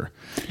 for sure.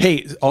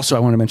 Hey, also, I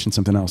want to mention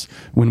something else.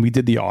 When we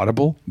did the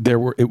Audible, there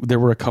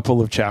were a couple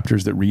of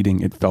chapters that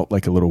reading, it felt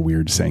like a little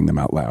weird saying them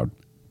out loud.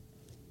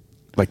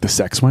 Like the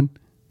sex one.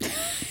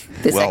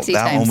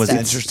 That one was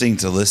interesting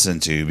to listen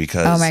to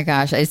because... Oh my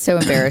gosh, it's so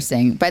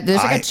embarrassing. But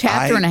there's like a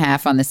chapter and a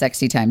half on the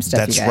sexy time stuff,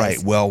 That's you guys.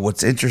 Right. Well,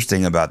 what's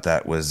interesting about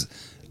that was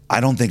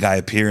I don't think I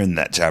appear in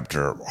that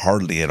chapter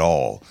hardly at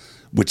all,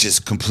 which is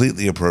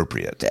completely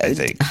appropriate, I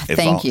think.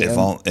 Thank you.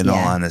 In all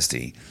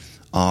honesty.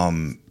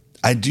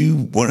 I do,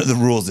 one of the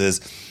rules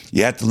is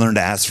you have to learn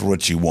to ask for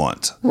what you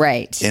want.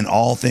 Right. In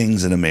all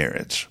things in a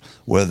marriage,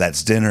 whether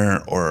that's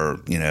dinner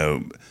or,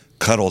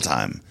 cuddle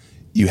time.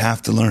 You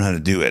have to learn how to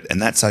do it. And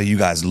that's how you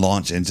guys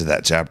launch into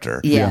that chapter.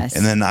 Yes.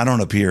 And then I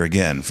don't appear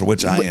again, for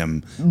which I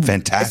am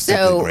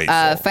fantastically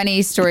grateful.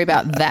 Funny story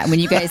about that. When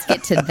you guys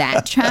get to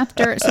that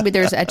chapter, so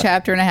there's a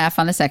chapter and a half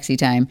on the sexy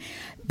time.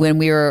 When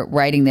we were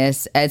writing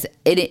this,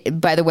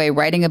 by the way,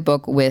 writing a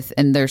book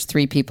and there's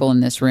 3 people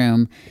in this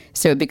room,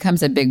 so it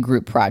becomes a big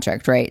group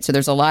project, right? So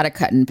there's a lot of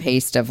cut and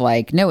paste of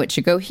like, no, it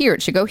should go here,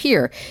 it should go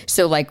here.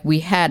 So like we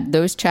had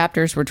those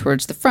chapters were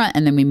towards the front,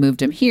 and then we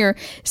moved them here.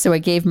 So I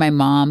gave my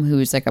mom,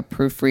 who's like a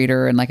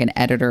proofreader and like an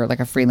editor,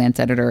 like a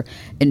freelance editor,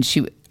 and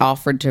she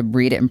offered to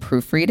read it and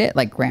proofread it,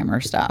 like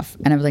grammar stuff.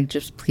 And I was like,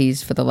 just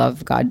please, for the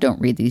love of God,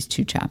 don't read these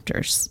 2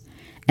 chapters.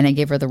 And I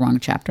gave her the wrong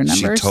chapter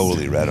numbers. She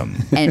totally read them.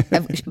 And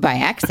by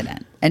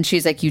accident. And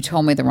she's like, you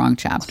told me the wrong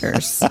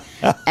chapters.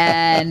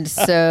 And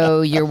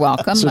so you're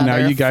welcome, so Mother,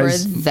 now you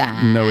guys for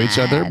that. Know each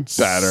other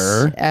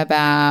better.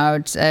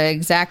 About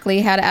exactly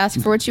how to ask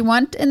for what you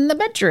want in the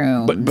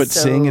bedroom. But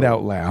saying it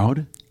out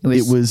loud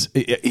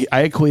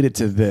I equate it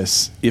to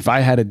this. If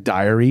I had a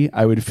diary,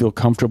 I would feel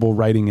comfortable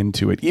writing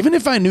into it. Even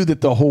if I knew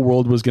that the whole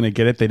world was going to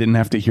get it, they didn't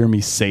have to hear me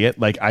say it.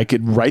 Like, I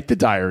could write the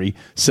diary,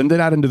 send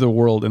it out into the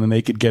world, and then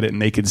they could get it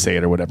and they could say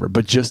it or whatever.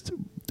 But just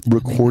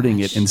recording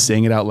it and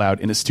saying it out loud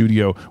in a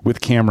studio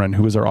with Cameron,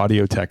 who was our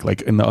audio tech,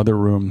 like in the other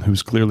room,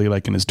 who's clearly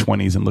like in his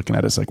 20s and looking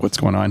at us like, what's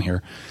going on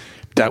here?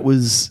 That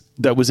was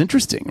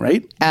interesting,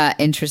 right?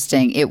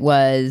 Interesting. It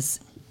was.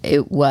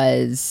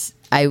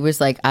 I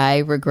was like, I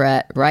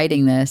regret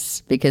writing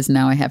this because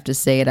now I have to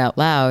say it out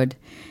loud.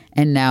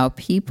 And now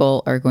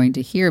people are going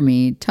to hear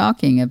me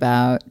talking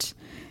about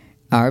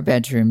our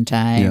bedroom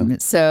time.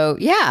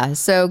 Yeah.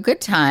 So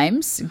good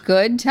times.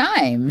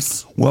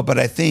 Well, but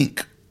I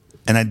think,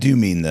 and I do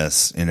mean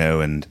this,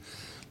 and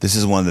this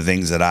is one of the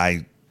things that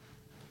I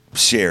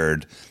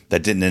shared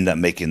that didn't end up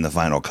making the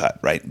final cut,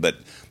 right? But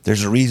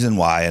there's a reason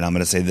why, and I'm going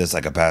to say this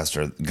like a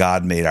pastor,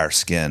 God made our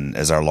skin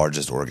as our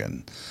largest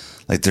organ.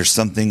 Like, there's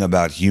something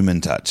about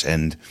human touch,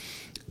 and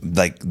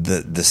like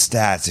the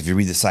stats, if you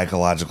read the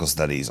psychological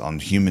studies on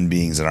human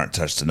beings that aren't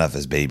touched enough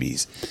as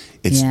babies,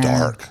 it's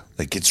dark.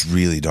 Like, it's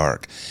really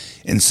dark.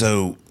 And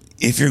so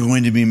if you're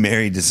going to be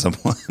married to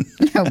someone,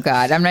 oh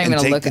God, I'm not even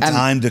going to look. Take the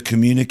time to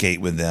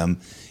communicate with them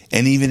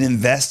and even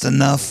invest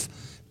enough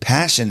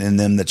passion in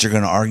them that you're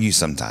going to argue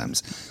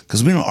sometimes,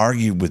 because we don't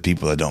argue with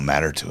people that don't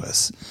matter to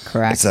us.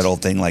 Correct. It's that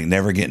old thing, like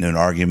never get in an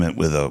argument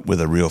with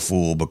a real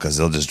fool, because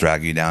they'll just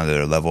drag you down to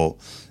their level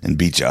and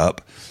beat you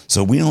up.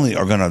 So we only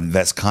are going to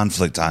invest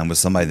conflict time with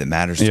somebody that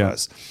matters to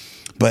us.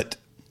 But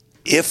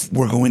if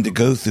we're going to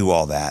go through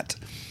all that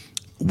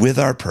with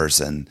our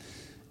person,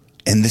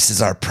 and this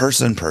is our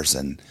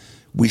person,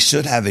 we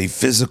should have a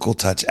physical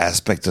touch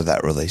aspect of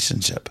that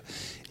relationship.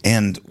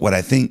 And what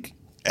I think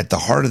at the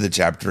heart of the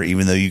chapter,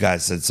 even though you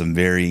guys said some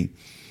very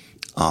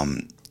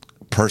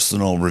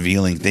personal,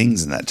 revealing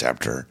things in that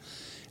chapter,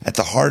 at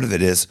the heart of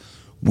it is,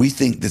 we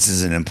think this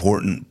is an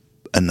important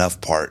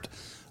enough part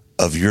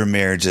of your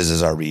marriages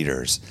as our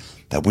readers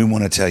that we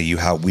want to tell you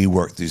how we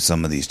work through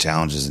some of these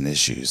challenges and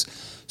issues,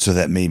 so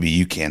that maybe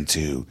you can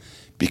too,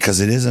 because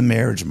it is a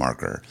marriage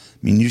marker. I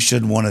mean, you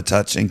should want to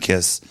touch and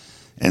kiss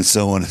and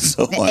so on and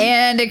so on,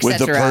 and with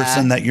the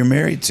person that you're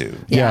married to.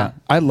 Yeah,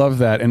 I love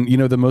that. And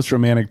the most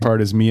romantic part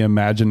is me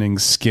imagining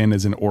skin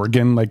as an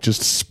organ, like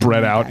just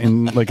spread out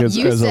in like as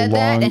a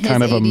long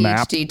kind of a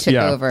map. Took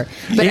over.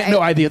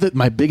 But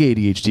my big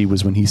ADHD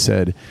was when he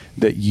said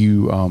that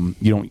you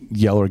don't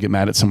yell or get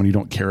mad at someone you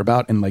don't care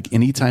about. And like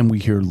anytime we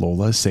hear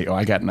Lola say, "Oh,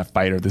 I got in a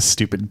fight," or this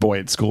stupid boy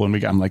at school,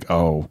 and I'm like,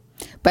 "Oh."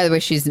 By the way,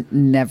 she's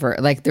never,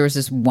 like, there was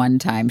this one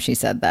time she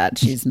said that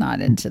she's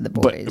not into the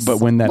boys. But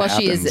when that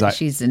happens,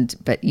 she's into,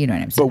 but you know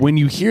what I'm saying. But when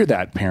you hear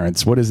that,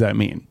 parents, what does that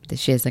mean? That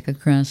she has like a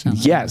crush on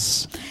her.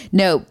 Yes.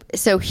 No.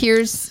 So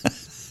here's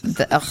it's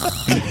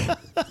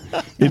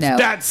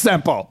that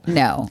simple.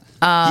 No.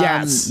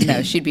 Yes.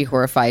 No, she'd be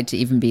horrified to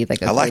even be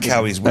like a I like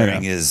how he's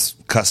wearing his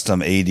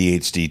custom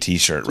ADHD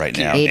t-shirt right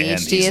now.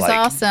 ADHD is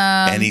awesome.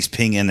 And he's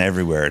pinging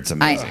everywhere. It's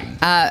amazing.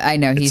 I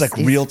know. It's like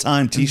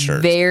real-time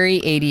t-shirts. Very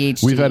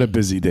ADHD. We've had a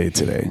busy day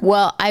today.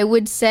 Well, I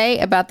would say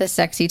about the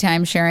sexy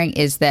time sharing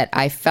is that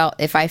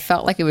if I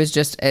felt like it was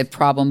just a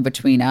problem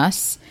between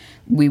us,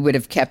 we would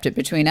have kept it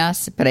between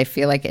us. But I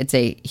feel like it's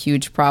a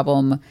huge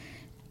problem.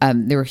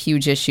 There were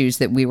huge issues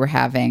that we were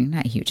having,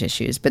 not huge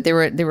issues, but there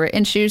were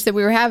issues that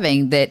we were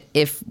having that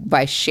if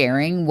by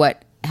sharing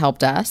what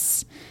helped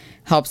us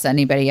helps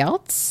anybody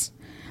else,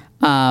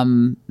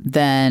 then.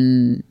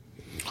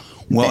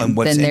 Well, and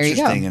what's then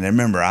interesting, and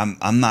remember,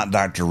 I'm not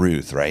Dr.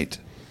 Ruth, right?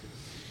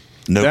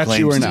 No That claims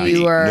you are to not. be.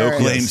 You are- No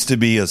claims to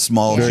be a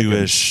small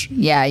Jewish.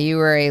 Yeah, you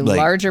were a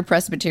larger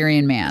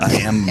Presbyterian man. I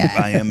am.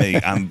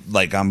 Yeah.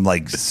 I'm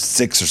like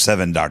 6 or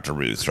 7 Dr.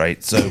 Ruths,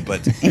 right? So,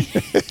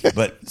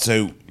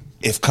 so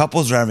if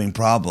couples are having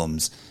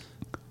problems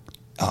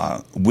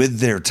with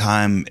their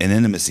time and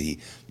intimacy,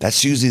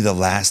 that's usually the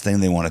last thing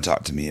they want to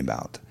talk to me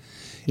about.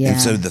 Yeah.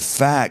 And so the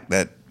fact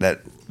that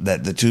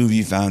the two of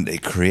you found a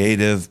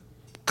creative,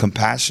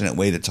 compassionate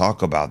way to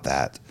talk about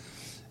that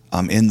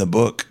in the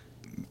book,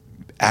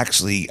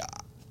 actually,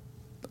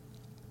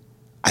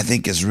 I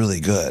think is really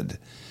good,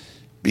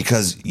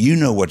 because you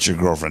know what your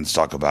girlfriends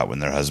talk about when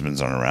their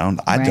husbands aren't around.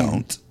 I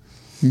don't.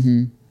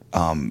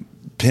 Mm-hmm.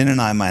 Penn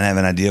and I might have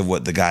an idea of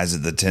what the guys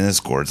at the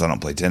tennis courts, I don't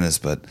play tennis,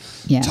 but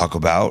talk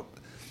about.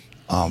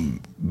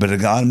 But a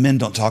lot of men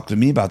don't talk to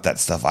me about that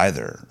stuff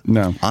either.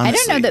 No. Honestly. I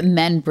don't know that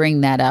men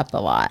bring that up a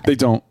lot. They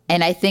don't.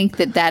 And I think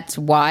that that's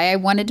why I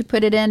wanted to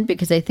put it in,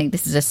 because I think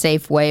this is a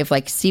safe way of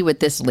like, see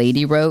what this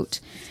lady wrote,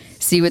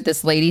 see what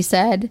this lady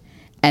said,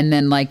 and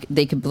then like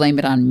they could blame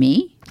it on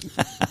me.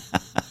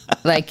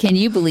 Like, can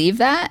you believe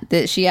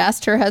that she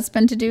asked her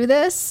husband to do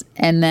this?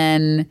 And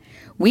then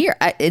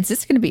is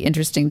this going to be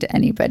interesting to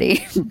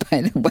anybody,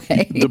 by the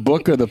way? The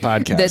book or the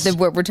podcast?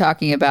 What we're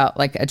talking about,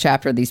 like a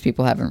chapter these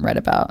people haven't read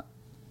about.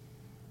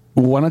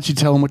 Why don't you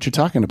tell them what you're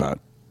talking about?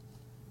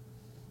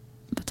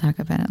 We'll talk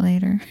about it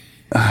later.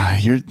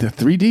 You're the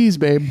 3Ds,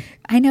 babe.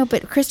 I know,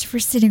 but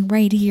Christopher's sitting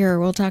right here.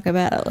 We'll talk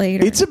about it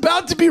later. It's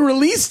about to be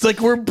released. Like,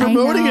 we're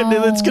promoting it,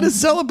 and it's going to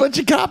sell a bunch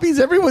of copies.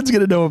 Everyone's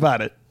going to know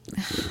about it.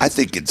 I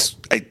think it's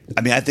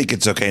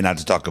okay not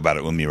to talk about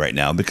it with me right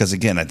now because,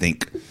 again, I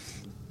think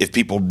if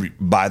people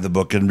buy the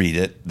book and read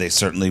it, they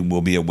certainly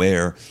will be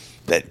aware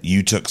that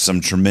you took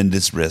some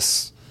tremendous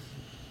risks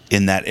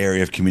in that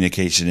area of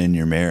communication in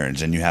your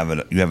marriage, and you have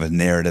a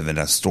narrative and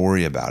a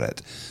story about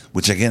it,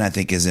 which, again, I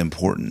think is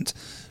important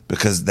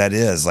because that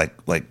is like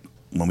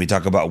when we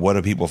talk about what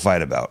do people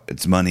fight about,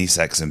 it's money,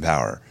 sex, and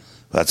power.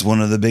 That's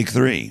one of the big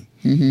three.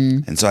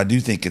 Mm-hmm. And so I do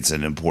think it's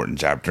an important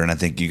chapter, and I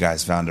think you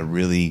guys found a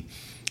really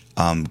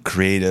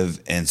creative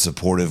and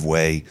supportive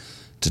way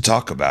to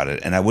talk about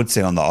it. And I would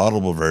say on the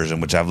Audible version,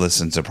 which I've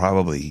listened to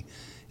probably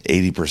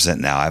 80%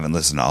 now, I haven't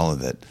listened to all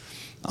of it,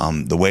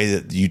 the way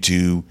that you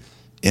two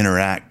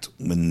interact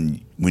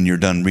when you're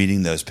done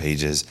reading those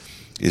pages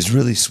is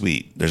really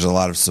sweet. There's a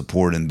lot of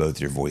support in both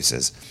your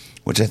voices,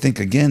 which I think,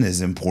 again,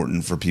 is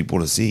important for people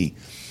to see.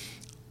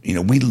 You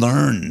know, we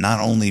learn not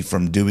only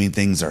from doing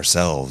things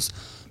ourselves,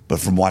 but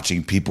from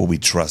watching people we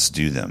trust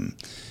do them.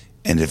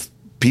 And if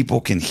people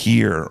can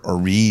hear or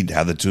read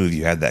how the two of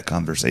you had that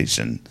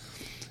conversation,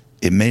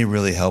 it may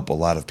really help a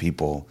lot of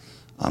people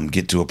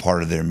get to a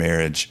part of their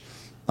marriage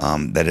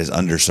that is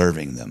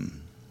underserving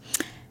them.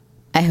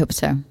 I hope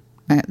so.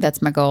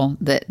 That's my goal,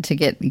 to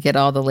get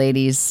all the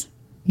ladies,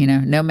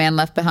 no man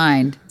left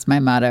behind. It's my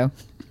motto.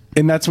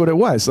 And that's what it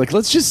was. Like,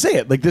 let's just say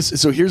it like this.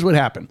 So here's what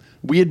happened.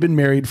 We had been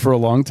married for a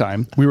long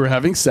time. We were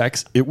having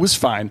sex. It was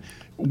fine.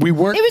 We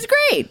weren't. It was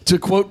great. To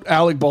quote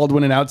Alec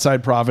Baldwin in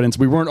Outside Providence,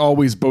 we weren't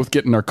always both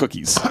getting our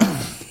cookies.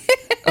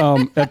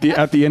 At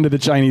the end of the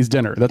Chinese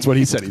dinner. That's what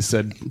he said. He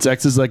said,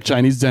 sex is like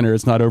Chinese dinner.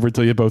 It's not over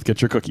till you both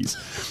get your cookies.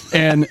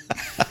 And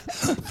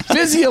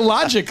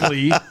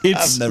physiologically,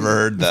 I've never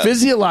heard that.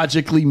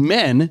 Physiologically,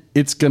 men,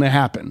 it's going to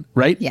happen,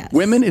 right? Yes.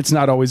 Women, it's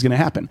not always going to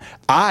happen.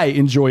 I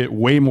enjoy it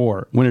way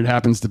more when it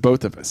happens to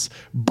both of us.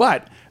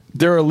 But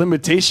there are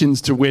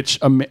limitations to which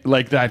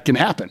like that can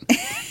happen.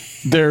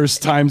 There's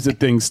times that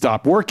things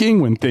stop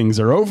working when things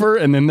are over,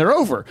 and then they're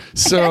over.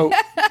 So,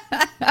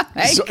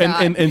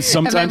 and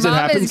sometimes and my it mom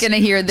happens. Is going to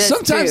hear this.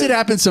 Sometimes too. it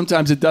happens.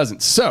 Sometimes it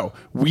doesn't. So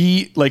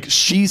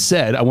she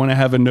said, "I want to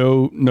have a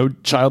no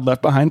child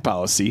left behind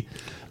policy."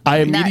 I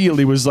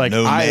immediately was like,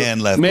 No man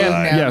left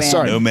behind.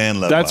 Sorry. No man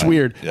left That's behind.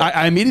 weird. Yeah.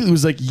 I immediately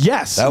was like,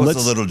 yes. That was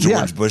a little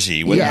George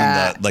Bushy when the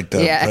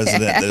president,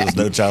 there was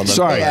no child left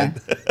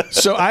behind.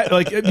 So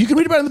you can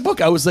read about it in the book.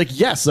 I was like,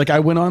 yes. Like, I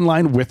went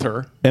online with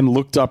her and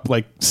looked up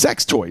like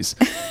sex toys.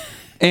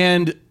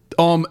 And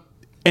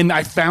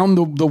I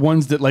found the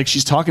ones that like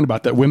she's talking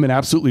about that women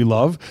absolutely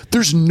love.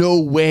 There's no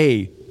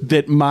way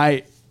that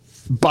my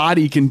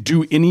body can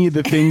do any of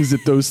the things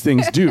that those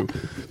things do.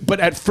 But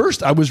at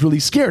first I was really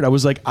scared. I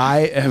was like,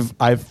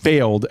 I've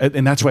failed.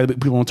 And that's why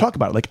people don't talk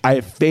about it. Like, I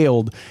have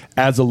failed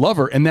as a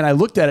lover. And then I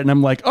looked at it and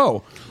I'm like,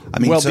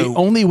 the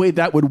only way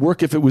that would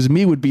work if it was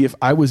me would be if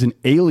I was an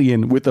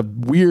alien with a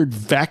weird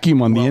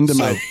vacuum on the end of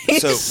my...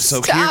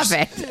 So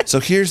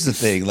here's the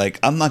thing. Like,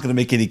 I'm not going to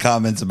make any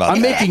comments about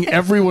I'm that. making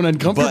everyone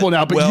uncomfortable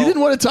now, but you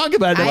didn't want to talk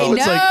about it.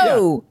 I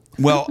know.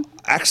 Well,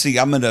 actually,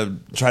 I'm going to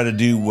try to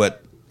do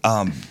what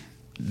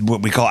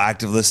we call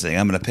active listening.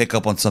 I'm going to pick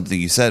up on something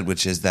you said,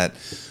 which is that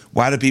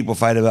why do people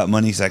fight about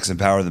money, sex, and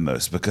power the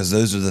most? Because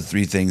those are the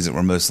three things that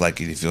we're most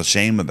likely to feel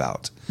shame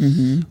about.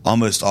 Mm-hmm.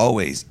 Almost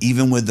always,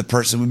 even with the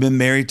person we've been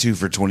married to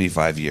for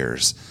 25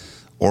 years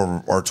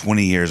or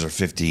 20 years or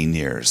 15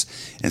 years.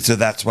 And so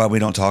that's why we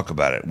don't talk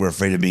about it. We're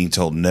afraid of being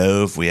told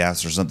no if we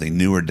ask for something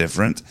new or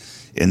different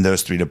in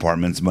those three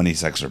departments, money,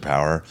 sex, or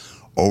power.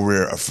 Or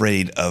we're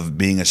afraid of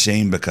being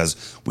ashamed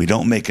because we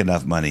don't make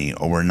enough money,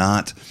 or we're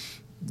not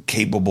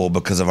capable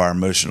because of our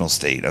emotional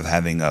state of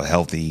having a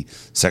healthy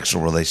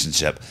sexual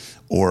relationship,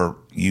 or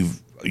you've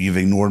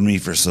ignored me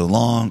for so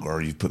long,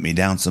 or you've put me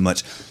down so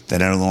much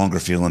that I no longer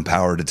feel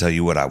empowered to tell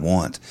you what I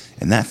want,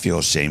 and that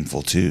feels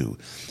shameful too.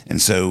 And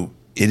so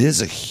it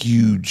is a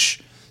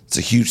huge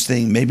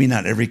thing. Maybe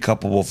not every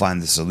couple will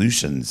find the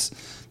solutions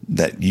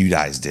that you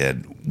guys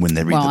did when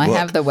they read the book. Well, I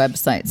have the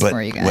websites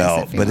for you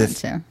guys if you want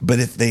to. But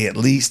if they at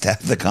least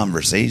have the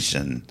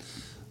conversation,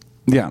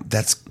 yeah,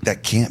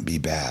 that can't be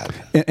bad.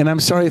 And I'm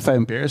sorry if I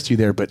embarrassed you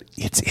there, but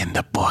it's in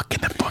the book,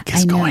 and the book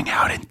is going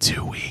out in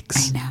 2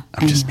 weeks. I know.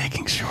 I'm just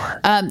making sure.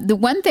 The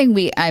one thing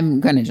I'm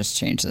going to just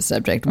change the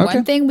subject. Okay.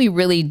 One thing we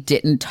really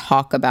didn't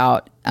talk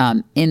about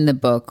in the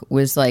book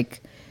was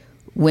like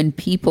when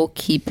people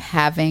keep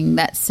having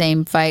that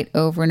same fight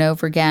over and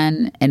over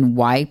again, and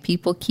why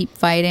people keep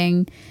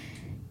fighting.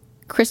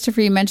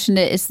 Christopher, you mentioned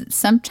it, is that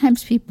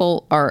sometimes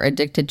people are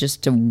addicted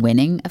just to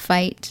winning a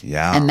fight.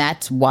 Yeah. And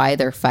that's why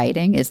they're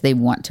fighting, is they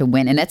want to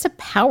win. And it's a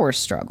power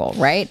struggle,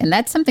 right? And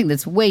that's something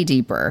that's way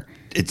deeper.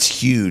 It's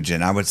huge.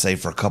 And I would say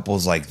for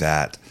couples like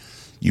that,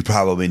 you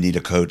probably need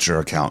a coach or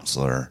a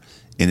counselor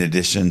in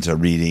addition to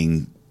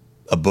reading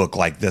a book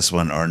like this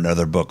one or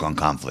another book on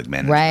conflict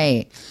management.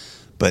 Right.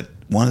 But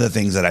one of the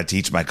things that I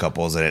teach my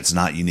couples, that it's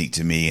not unique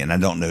to me, and I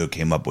don't know who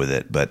came up with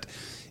it, but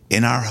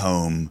in our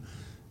home,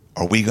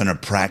 are we going to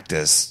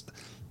practice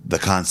the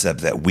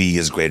concept that we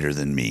is greater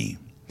than me?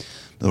 In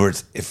other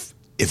words,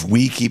 if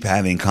we keep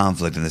having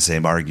conflict in the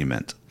same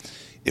argument,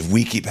 if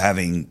we keep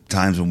having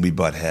times when we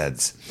butt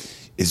heads,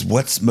 is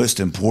what's most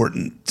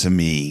important to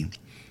me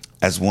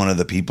as one of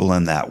the people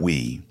in that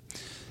we,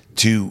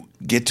 to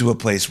get to a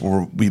place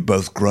where we've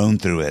both grown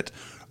through it,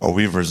 or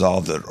we've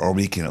resolved it, or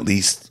we can at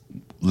least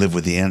live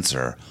with the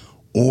answer?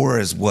 Or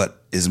is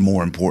what is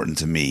more important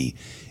to me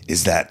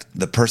is that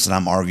the person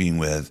I'm arguing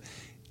with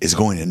is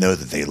going to know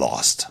that they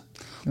lost.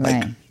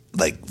 Right.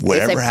 Like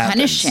whatever happens,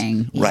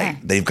 punishing. Yeah. right?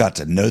 They've got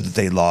to know that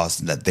they lost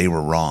and that they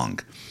were wrong.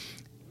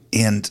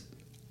 And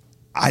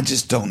I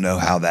just don't know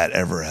how that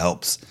ever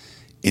helps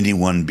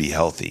anyone be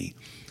healthy.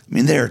 I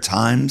mean, there are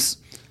times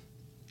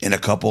in a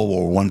couple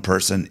where one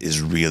person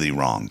is really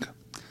wrong.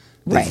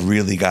 They've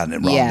really gotten it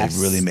wrong. Yes.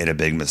 They've really made a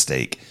big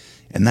mistake.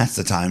 And that's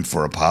the time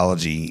for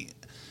apology,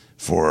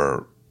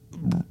 for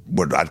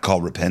what I'd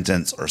call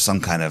repentance, or some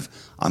kind of,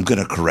 I'm going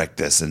to correct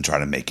this and try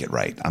to make it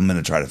right. I'm going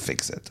to try to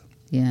fix it.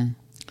 Yeah.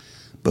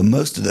 But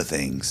most of the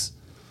things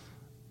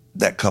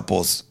that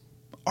couples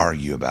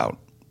argue about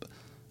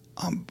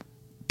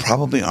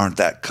probably aren't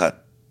that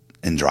cut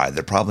and dry.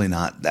 They're probably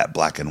not that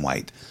black and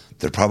white.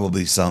 They're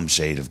probably some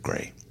shade of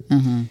gray.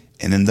 Mm-hmm.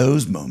 And in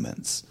those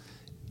moments,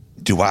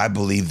 do I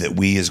believe that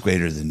we is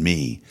greater than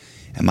me?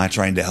 Am I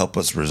trying to help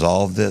us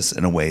resolve this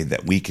in a way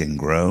that we can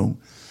grow,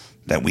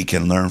 that we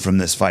can learn from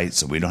this fight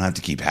so we don't have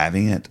to keep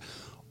having it?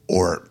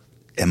 Or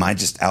am I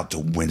just out to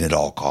win at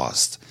all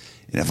costs?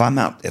 And if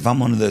I'm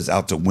one of those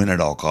out to win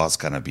at all costs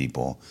kind of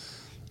people,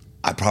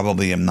 I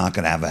probably am not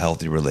going to have a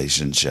healthy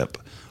relationship,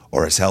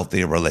 or as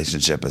healthy a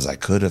relationship as I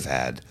could have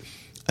had,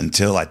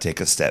 until I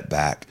take a step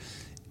back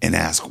and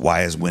ask,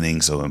 why is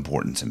winning so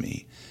important to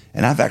me?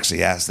 And I've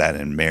actually asked that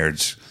in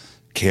marriage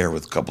care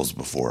with couples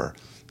before.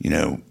 You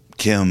know,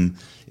 Kim,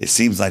 it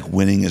seems like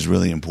winning is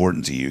really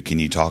important to you. Can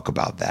you talk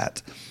about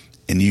that?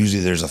 And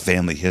usually there's a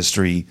family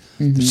history,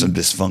 there's some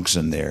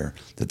dysfunction there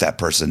that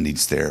person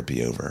needs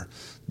therapy over.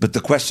 But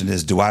the question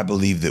is, do I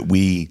believe that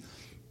we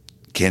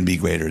can be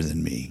greater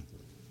than me?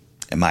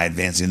 Am I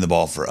advancing the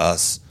ball for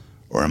us,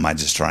 or am I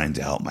just trying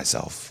to help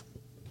myself?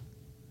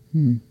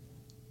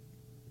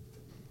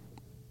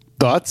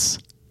 Thoughts?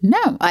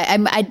 No,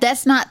 I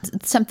that's not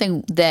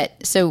something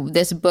that. So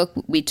this book,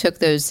 we took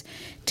those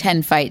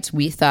 10 fights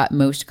we thought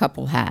most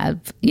couple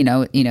have. You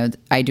know,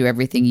 I do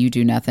everything, you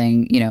do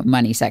nothing. You know,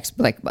 money, sex,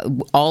 like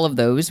all of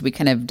those. We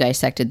kind of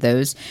dissected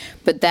those,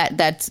 but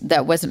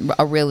that wasn't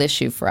a real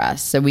issue for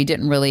us. So we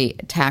didn't really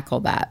tackle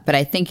that. But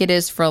I think it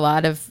is for a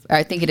lot of.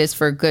 I think it is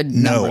for a good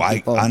number of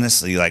people. I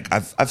honestly, like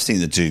I've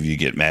seen the two of you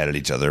get mad at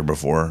each other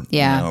before.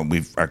 Yeah, you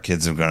know, our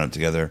kids have grown up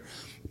together.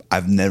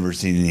 I've never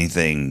seen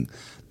anything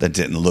that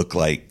didn't look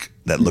like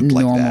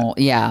normal, like that.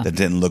 Yeah. That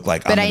didn't look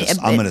like,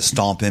 I'm going to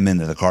stomp him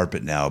into the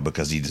carpet now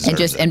because he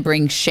deserves it. And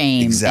bring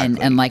shame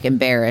and like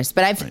embarrass.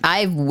 But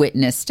I've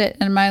witnessed it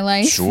in my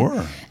life.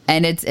 Sure.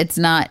 And it's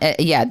not,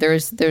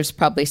 there's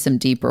probably some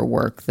deeper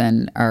work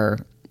than our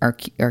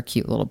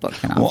cute little book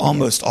can offer. Well,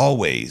 almost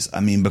always.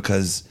 I mean,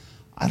 because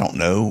I don't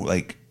know,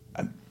 like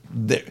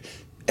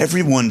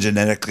everyone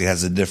genetically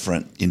has a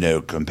different,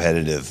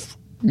 competitive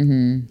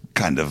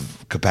kind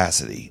of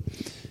capacity.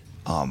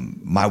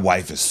 My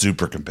wife is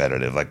super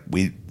competitive. Like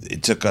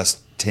it took us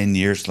 10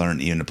 years to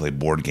learn even to play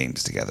board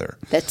games together.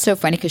 That's so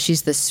funny because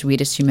she's the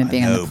sweetest human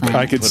being on the planet.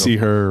 I could see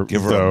her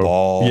give her a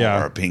ball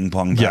or a ping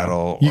pong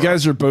paddle. You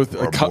guys are both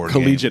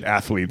collegiate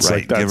athletes,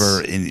 right? Like give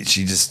her, and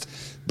she just.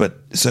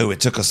 But so it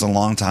took us a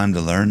long time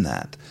to learn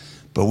that.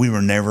 But we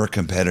were never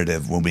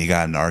competitive when we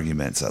got in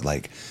arguments. That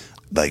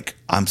like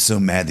I'm so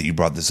mad that you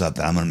brought this up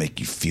that I'm going to make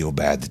you feel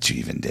bad that you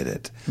even did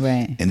it.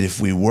 Right. And if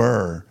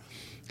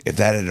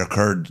that had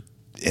occurred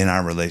in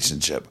our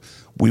relationship,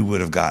 we would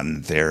have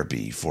gotten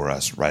therapy for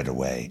us right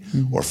away,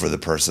 or for the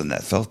person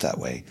that felt that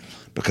way.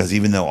 Because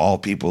even though all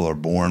people are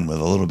born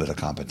with a little bit of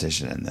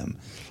competition in them,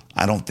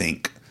 I don't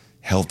think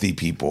healthy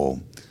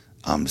people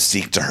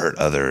seek to hurt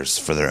others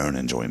for their own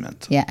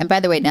enjoyment. Yeah. And by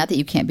the way, not that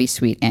you can't be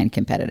sweet and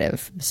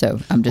competitive. So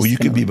I'm just. Well, you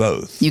can be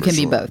both. You can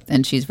be both.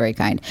 And she's very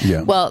kind.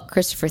 Yeah. Well,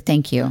 Christopher,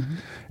 thank you.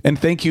 And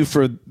thank you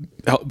for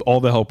all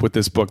the help with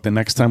this book. The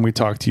next time we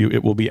talk to you,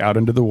 it will be out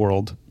into the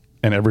world,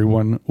 and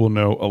everyone will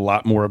know a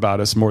lot more about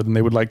us, more than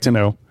they would like to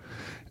know.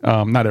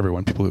 Not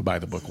everyone. People who buy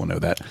the book will know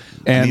that.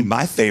 And I mean,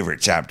 my favorite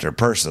chapter,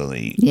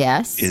 personally,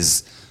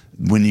 is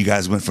when you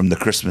guys went from the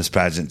Christmas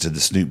pageant to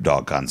the Snoop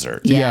Dogg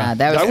concert. Yeah,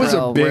 that was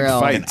a big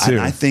fight, too. And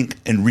I think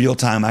in real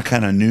time, I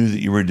kind of knew that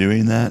you were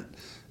doing that,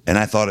 and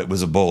I thought it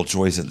was a bold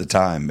choice at the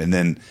time. And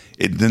then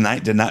the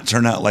night did not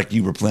turn out like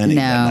you were planning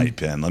that night,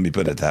 Penn. Let me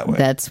put it that way.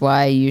 That's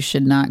why you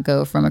should not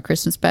go from a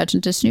Christmas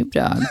pageant to Snoop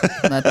Dogg.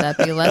 Let that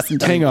be a lesson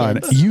to Hang on.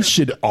 kids. You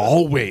should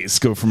always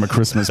go from a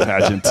Christmas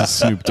pageant to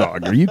Snoop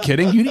Dogg. Are you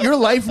kidding? Your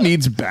life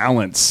needs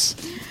balance.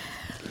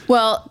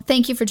 Well,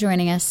 thank you for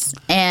joining us.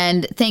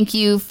 And thank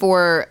you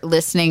for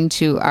listening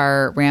to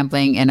our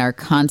rambling and our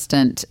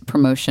constant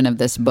promotion of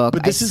this book.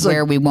 But this I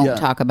swear we won't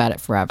talk about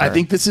it forever. I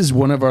think this is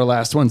one of our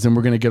last ones, and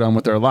we're going to get on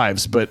with our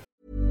lives. But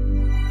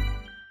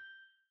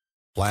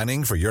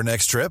planning for your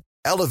next trip?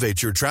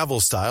 Elevate your travel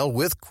style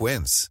with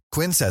Quince.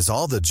 Quince has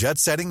all the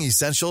jet-setting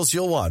essentials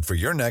you'll want for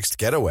your next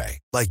getaway,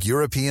 like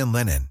European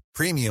linen,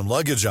 premium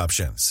luggage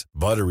options,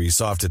 buttery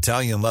soft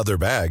Italian leather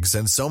bags,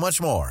 and so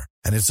much more.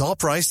 And it's all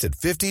priced at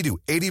 50 to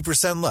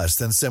 80% less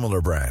than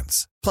similar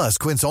brands. Plus,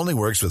 Quince only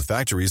works with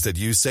factories that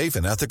use safe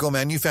and ethical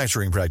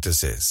manufacturing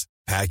practices.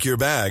 Pack your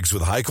bags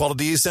with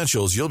high-quality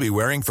essentials you'll be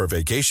wearing for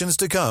vacations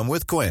to come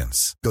with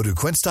Quince. Go to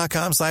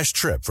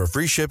quince.com/trip for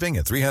free shipping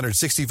and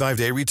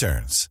 365-day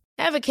returns.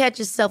 Ever catch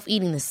yourself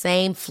eating the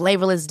same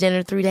flavorless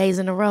dinner 3 days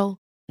in a row?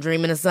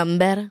 Dreaming of something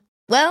better?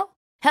 Well,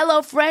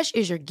 HelloFresh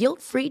is your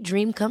guilt-free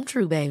dream come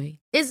true, baby.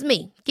 It's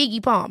me,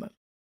 Keke Palmer.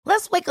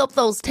 Let's wake up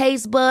those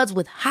taste buds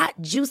with hot,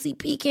 juicy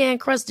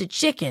pecan-crusted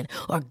chicken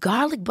or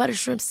garlic butter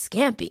shrimp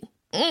scampi.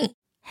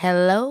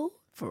 Hello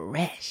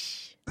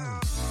Fresh.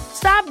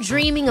 Stop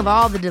dreaming of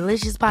all the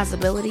delicious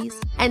possibilities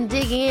and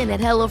dig in at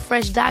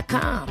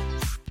HelloFresh.com.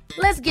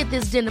 Let's get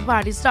this dinner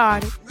party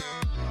started.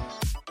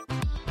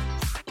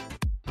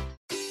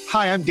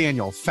 Hi, I'm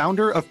Daniel,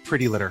 founder of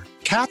Pretty Litter.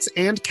 Cats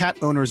and cat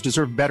owners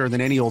deserve better than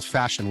any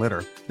old-fashioned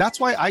litter. That's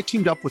why I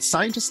teamed up with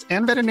scientists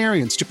and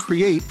veterinarians to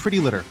create Pretty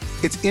Litter.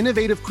 Its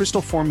innovative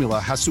crystal formula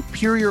has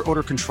superior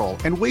odor control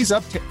and weighs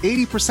up to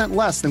 80%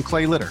 less than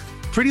clay litter.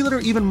 Pretty Litter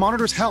even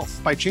monitors health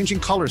by changing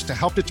colors to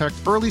help detect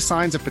early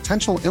signs of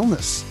potential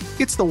illness.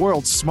 It's the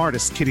world's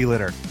smartest kitty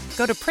litter.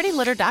 Go to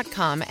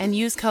prettylitter.com and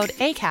use code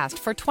ACAST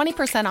for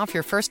 20% off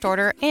your first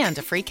order and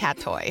a free cat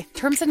toy.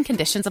 Terms and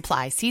conditions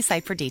apply. See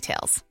site for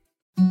details.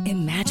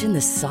 Imagine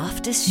the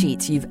softest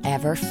sheets you've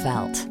ever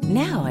felt.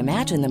 Now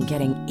imagine them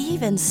getting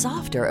even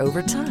softer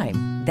over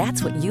time.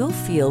 That's what you'll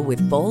feel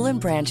with Boll &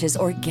 Branch's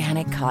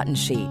organic cotton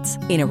sheets.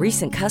 In a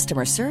recent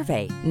customer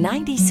survey,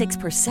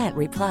 96%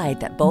 replied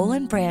that Boll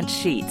 & Branch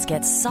sheets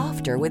get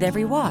softer with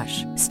every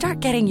wash. Start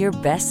getting your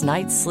best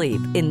night's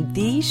sleep in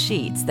these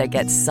sheets that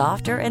get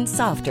softer and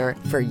softer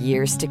for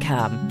years to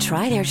come.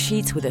 Try their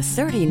sheets with a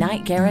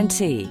 30-night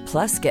guarantee.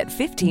 Plus, get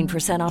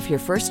 15% off your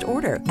first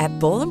order at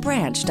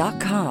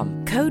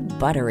bollandbranch.com. Code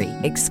BUTTERY.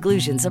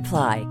 Exclusions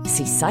apply.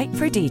 See site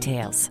for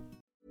details.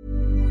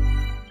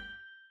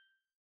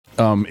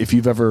 If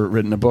you've ever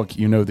written a book,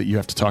 you know that you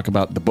have to talk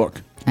about the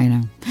book. I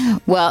know.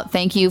 Well,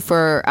 thank you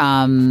for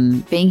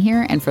being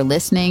here and for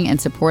listening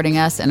and supporting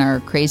us in our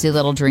crazy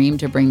little dream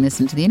to bring this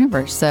into the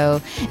universe.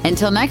 So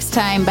until next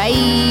time,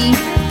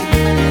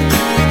 bye.